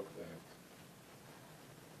we looked at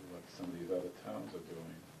what some of these other towns are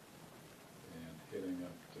doing and hitting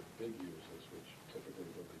up to big users, which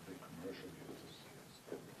typically will be big commercial users,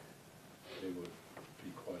 they would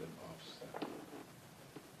be quite an offset.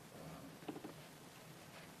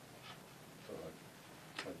 So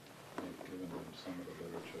I've given them some of the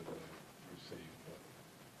literature that I've received, but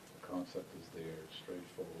the concept is there, it's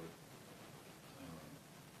straightforward.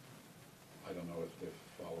 I don't know if they're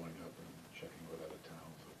following up and checking with other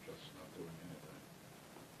towns or just not doing anything,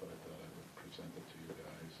 but I thought I would present it to you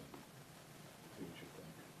guys and see what you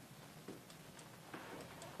think.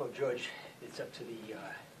 Well, George, it's up to the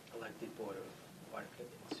elected Board of Water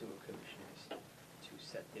and Sewer Commissioners to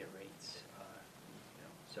set their rates.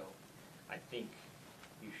 So I think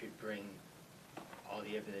you should bring all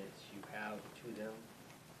the evidence you have to them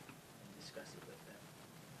and discuss it with them.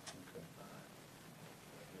 Okay.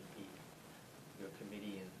 Maybe your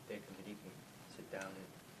committee and their committee can sit down and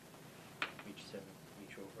reach some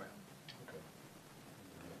mutual ground. Okay.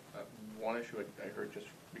 One issue I heard just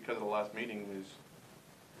because of the last meeting is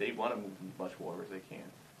they want to move as much water as they can.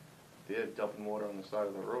 They're dumping water on the side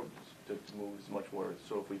of the road to move as much water.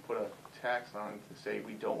 So if we put a tax on to say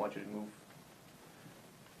we don't want you to move,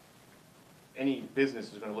 any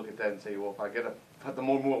business is going to look at that and say, well, if the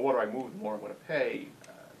more water I move, the more I'm going to pay.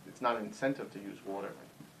 It's not an incentive to use water.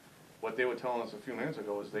 What they were telling us a few minutes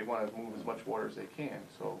ago is they want to move as much water as they can.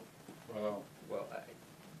 So, Well,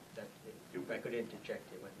 If I could interject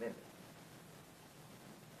here 1 minute.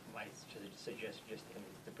 My suggestion is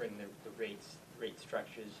to bring the rate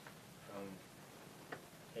structures from,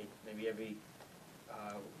 maybe every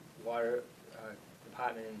water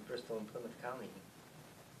department in Bristol and Plymouth County.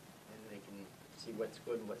 And they can see what's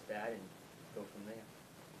good and what's bad and go from there.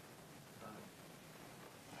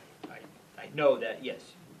 I know that,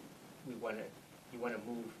 yes, you want to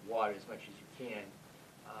move water as much as you can,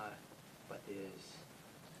 but there's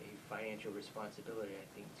a financial responsibility, I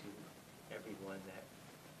think, to everyone that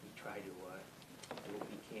we try to do what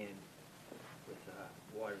we can with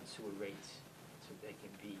water and sewer rates so they can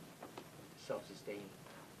be self-sustaining.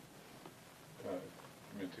 I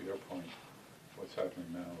mean, to your point, what's happening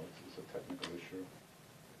now is a technical issue,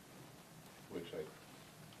 which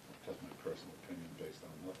just my personal opinion based on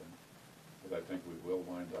nothing, but I think we will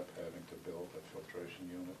wind up having to build a filtration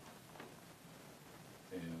unit,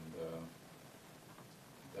 and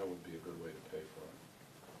that would be a good way to pay for it.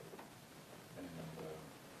 And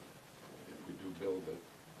if we do build it,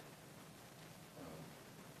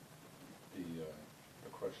 the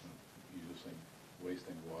question of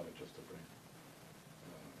wasting water just to bring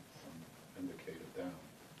some indicator down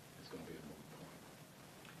is going to be a moot point.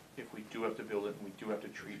 if we do have to build it and we do have to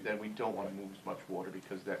treat, then we don't want to move as much water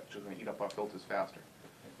because that's just going to eat up our filters faster.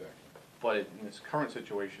 Exactly. But in this current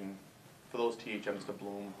situation, for those THMs to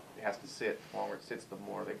bloom, it has to sit. The longer it sits, the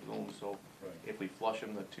more they bloom. So Right. if we flush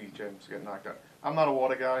them, the THMs get knocked out. I'm not a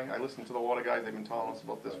water guy. I listen to the water guys. They've been telling us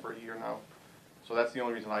about this for a year now. So that's the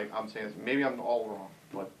only reason I'm saying this. Maybe I'm all wrong,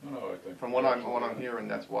 but No, I think. from what I'm hearing,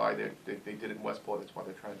 that's why they did it in Westport, that's why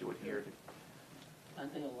they're trying to do it here.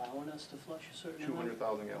 Aren't they allowing us to flush a certain amount?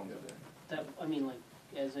 200,000 gallons a day. That, I mean, like,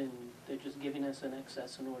 as in, they're just giving us an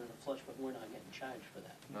excess in order to flush, but we're not getting charged for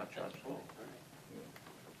that. Not charged for Oh, it. all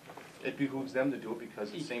right. It behooves them to do it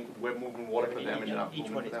because it's same, we're moving water for them and they're not Each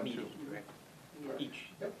moving one for is them metered, too. correct? Right.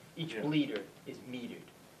 Each Yeah. bleeder is metered,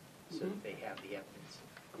 so Mhm. that they have the evidence.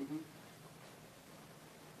 Mhm.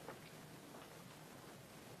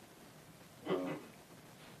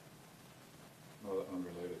 Another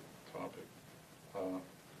unrelated topic.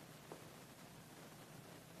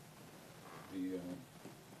 The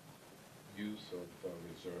use of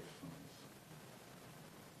reserve funds.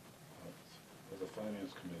 As a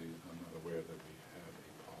finance committee, I'm not aware that we have a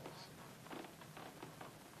policy.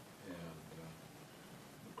 And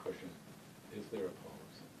the question is there a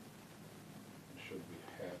policy? And should we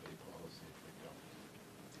have a policy if we don't?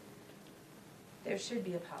 There should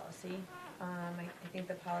be a policy. I think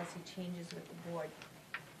the policy changes with the board,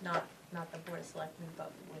 not the Board of Selectmen,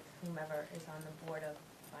 but with whomever is on the Board of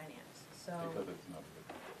Finance, so. Because it's not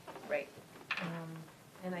written. Right.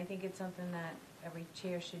 And I think it's something that every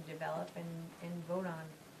chair should develop and vote on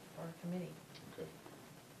for a committee. Okay,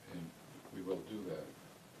 and we will do that,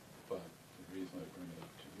 but the reason I bring it up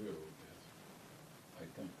to you is I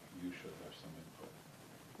think you should have some input.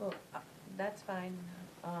 Well, that's fine.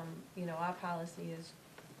 You know, our policy is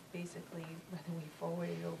basically whether we forward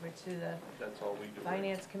it over to the That's all we do.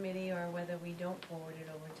 Finance Committee or whether we don't forward it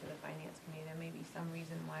over to the Finance Committee. There may be some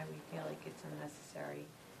reason why we feel like it's unnecessary,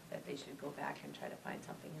 that they should go back and try to find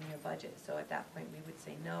something in their budget. So at that point, we would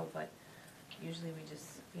say no, but usually we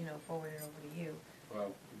just, you know, forward it over to you.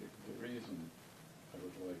 Well, the reason I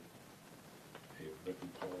would like a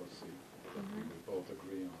written policy that we would both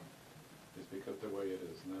agree on is because the way it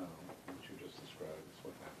is now, which you just described, is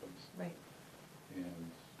what happens. Right.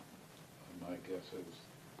 And my guess is,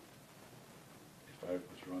 if I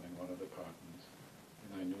was running one of the departments,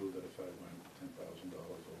 and I knew that if I went $10,000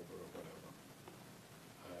 over or whatever,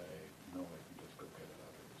 I know I can just go get it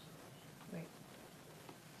out of reserves. Right.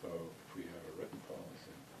 So if we have a written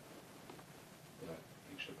policy that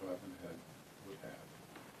each department head would have,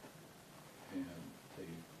 and they,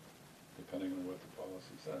 depending on what the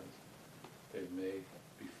policy says, they may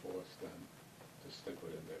be forced then to stick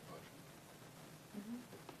within their budget.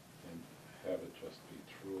 And have it just be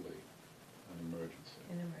truly an emergency.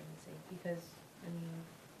 An emergency, because, I mean,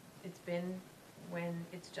 it's been when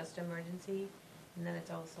it's just emergency, and then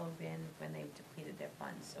it's also been when they've depleted their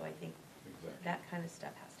funds. So I think Exactly. that kind of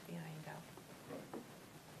stuff has to be ironed out. Right.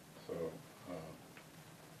 So,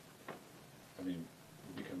 I mean,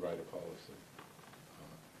 we can write a policy,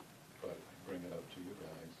 but I bring it up to you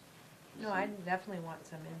guys. to No, see. I definitely want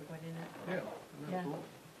some input in it. Yeah. Yeah.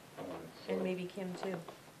 All right, so, And maybe Kim too.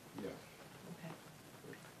 yeah. Okay.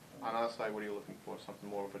 On our side, what are you looking for? Something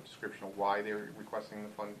more of a description of why they're requesting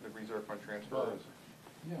the reserve fund transfers?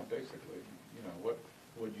 Yeah, basically, you know, what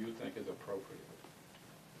would you think is appropriate?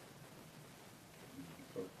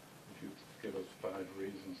 So if you give us 5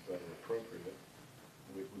 reasons that are appropriate,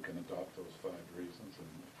 we can adopt those 5 reasons, and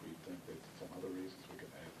if we think that some other reasons, we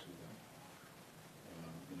can add to them.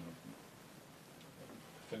 You know,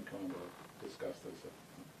 FinCom will discuss this at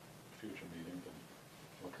future meetings, and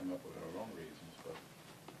we'll come up with our own reasons, but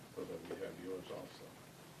so that we have yours also.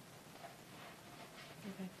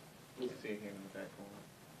 Okay. I see a hand in the back corner.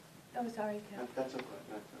 Oh, sorry, Kim. That's okay,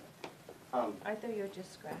 that's all right. I thought you were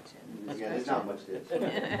just scratching. Yeah, there's not much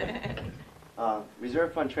there.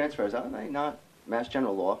 Reserve fund transfers, aren't they not Mass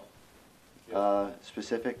General Law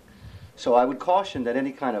specific? So I would caution that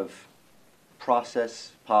any kind of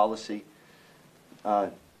process, policy,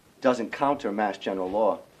 doesn't counter Mass General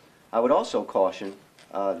Law. I would also caution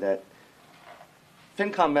that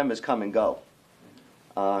FinCom members come and go.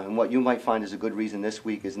 And what you might find is a good reason this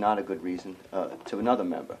week is not a good reason to another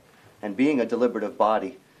member. And being a deliberative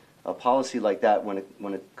body, a policy like that, when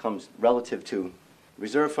it comes relative to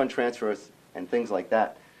reserve fund transfers and things like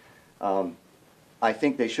that, I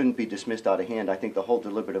think they shouldn't be dismissed out of hand. I think the whole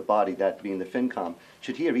deliberative body, that being the FinCom,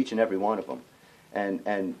 should hear each and every one of them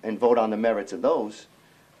and vote on the merits of those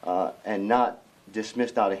and not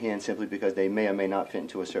dismissed out of hand simply because they may or may not fit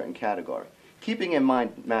into a certain category. Keeping in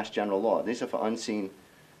mind Mass General Law, these are for unseen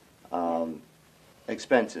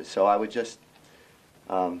expenses. So I would just,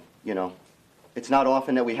 you know, it's not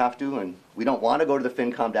often that we have to, and we don't want to go to the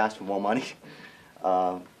FinCom to ask for more money,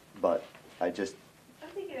 but I just... I'm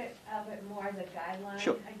thinking of it more as a guideline,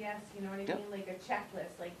 Sure. I guess, you know what I Yeah. mean? Like a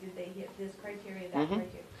checklist, like did they hit this criteria, that Mhm.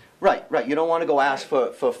 criteria? Right, you don't wanna go ask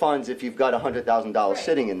for funds if you've got $100,000 Right.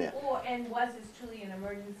 sitting in there. Or, and was this truly an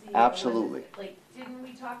emergency? or was Absolutely. it- Like, didn't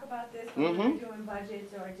we talk about this when we were Mhm. doing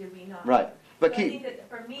budgets, or did we not? Right, but So I keep, think that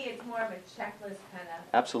for me, it's more of a checklist kind of,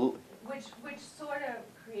 absolutely. which sort of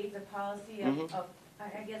creates a policy Mhm. of,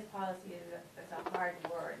 I guess policy is a hard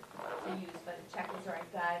word to use, but a checklist or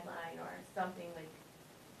a guideline or something like,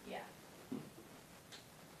 yeah.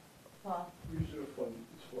 Paul, Reserve fund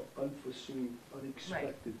is for unforeseen,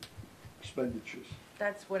 unexpected expenditures.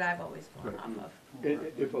 that's what I've always gone Right. off of.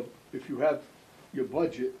 And if you have your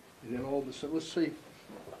budget, and then all of a sudden, let's say,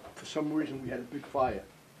 for some reason, we had a big fire,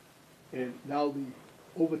 and now the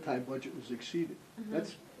overtime budget was exceeded, Mhm.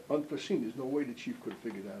 that's unforeseen, there's no way the chief could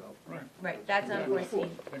figure that out. Right, Right, that's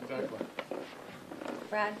unforeseen. exactly.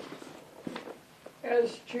 Brad?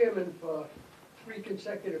 As chairman for 3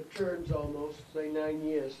 consecutive terms almost, say 9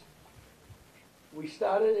 years, we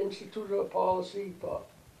started, instituted a policy for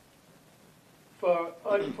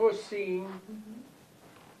unforeseen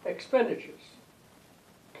expenditures.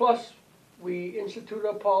 Plus, we instituted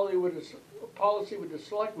a policy with the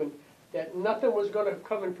selectmen that nothing was gonna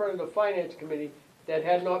come in front of the finance committee that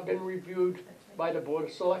had not been reviewed That's right. by the board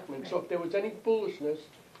of selectmen. So if there was any foolishness,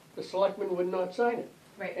 the selectmen would not sign it.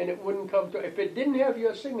 Right. And it wouldn't come to, if it didn't have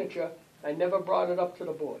your signature, I never brought it up to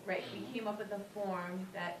the board. Right, we came up with a form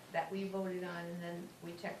that we voted on, and then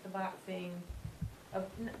we checked the boxing of,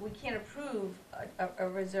 we can't approve a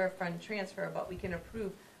reserve fund transfer, but we can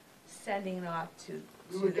approve sending it off to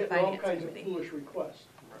We the were getting all finance kinds of committee. foolish requests.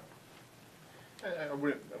 I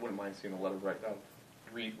wouldn't mind seeing a letter right now,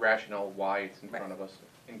 read rationale why it's in front of us,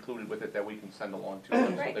 included with it that we can send along to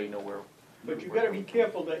them, so Right. they know where. But you gotta be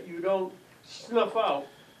careful that you don't snuff out,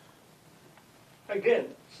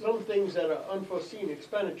 again, some things that are unforeseen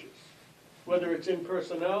expenditures. Whether it's in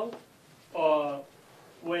personnel, or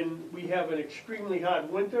when we have an extremely hot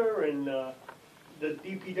winter and, the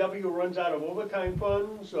DPW runs out of overtime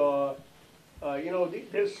funds, or,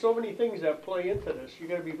 there's so many things that play into this, you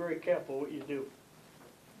gotta be very careful what you do.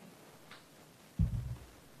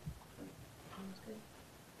 Sounds good.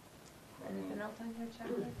 Anything else on your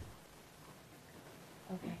checklist?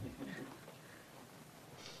 Okay.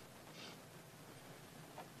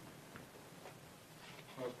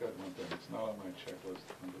 I've got one thing, it's not on my checklist,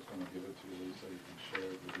 I'm just gonna give it to you, Lisa, you can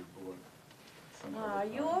share it with your board. some other Aw,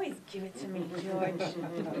 you time. always give it to me, George.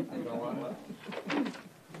 You know what? Okay,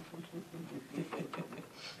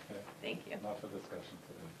 Thank you. not for discussion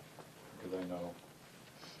today, because I know.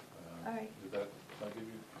 All right. Did that, did I give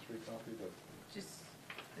you 3 copies or Just,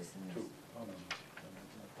 this and 2? this, Oh, no, not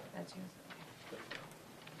that. that's yours.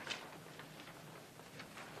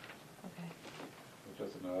 Okay. It's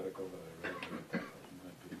just an article that I read that you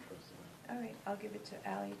might be interested in. All right, I'll give it to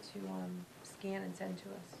Ally to scan and send to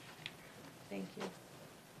us. Thank you.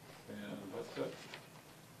 And that's it.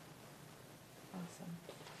 Awesome.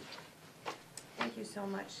 Thank you so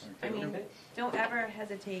much. I Thank you. mean, don't ever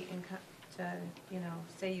hesitate and to,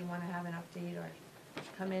 say you wanna have an update or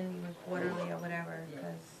come in even quarterly or whatever, Yeah.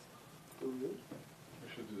 because We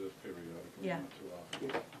should do this periodically, Yeah. not too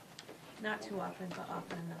often. not too often, but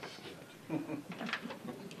often enough.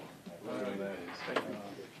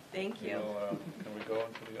 Thank you. Can we go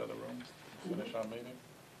into the other room, finish our meeting?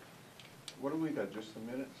 What do we got, just a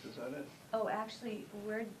minute, is that it? Oh, actually,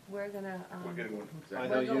 we're gonna, We're getting one. I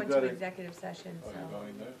know we're you going got to it. executive session, Oh, you're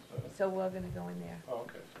going there? so we're gonna go in there. Oh,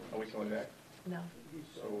 okay. Are we coming back? No,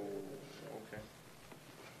 So, okay.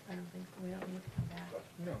 I don't think, we don't need to come back.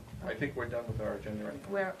 No, I think we're done with our agenda right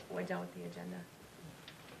now. We're done with the agenda.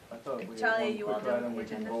 I thought we had Charlie, one you all quick done item, with we the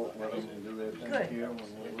can agenda? vote, let them do their Good. thing here, when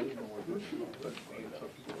we're leaving, we're good.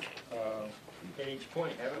 At each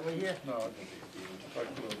point, haven't we yet? No, it's like a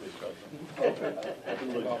little discussion.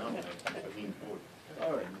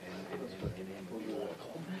 All right.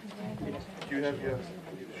 Do you have your?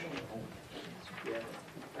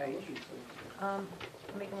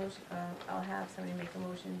 Make a motion, I'll have somebody make a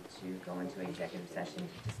motion to go into executive session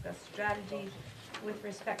to discuss strategy with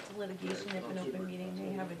respect to litigation if an open meeting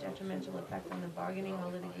may have a detrimental effect on the bargaining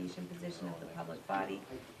or litigation position of the public body,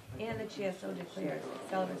 and the chair so declares.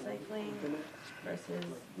 Sullivan Recycling versus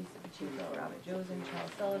Lisa Pacheco, Robert Josen,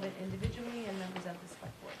 Charles Sullivan individually, and members of the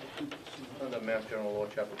select board. Under Mass General Law,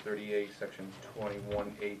 Chapter 38, Section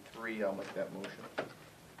 21A3, I'll make that motion.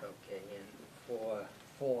 Okay, and for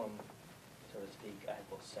form, so to speak, I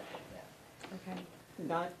will second that. Okay,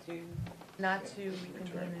 Not to. not to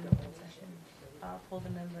reconvene in open session. Pull the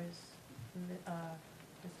members,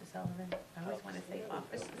 Mr. Sullivan, I always want to say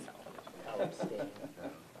Officer Sullivan. I'll abstain.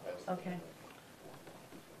 Okay,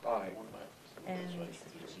 Aye. And this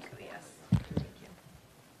is Chico, yes. Thank you.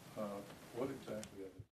 What exactly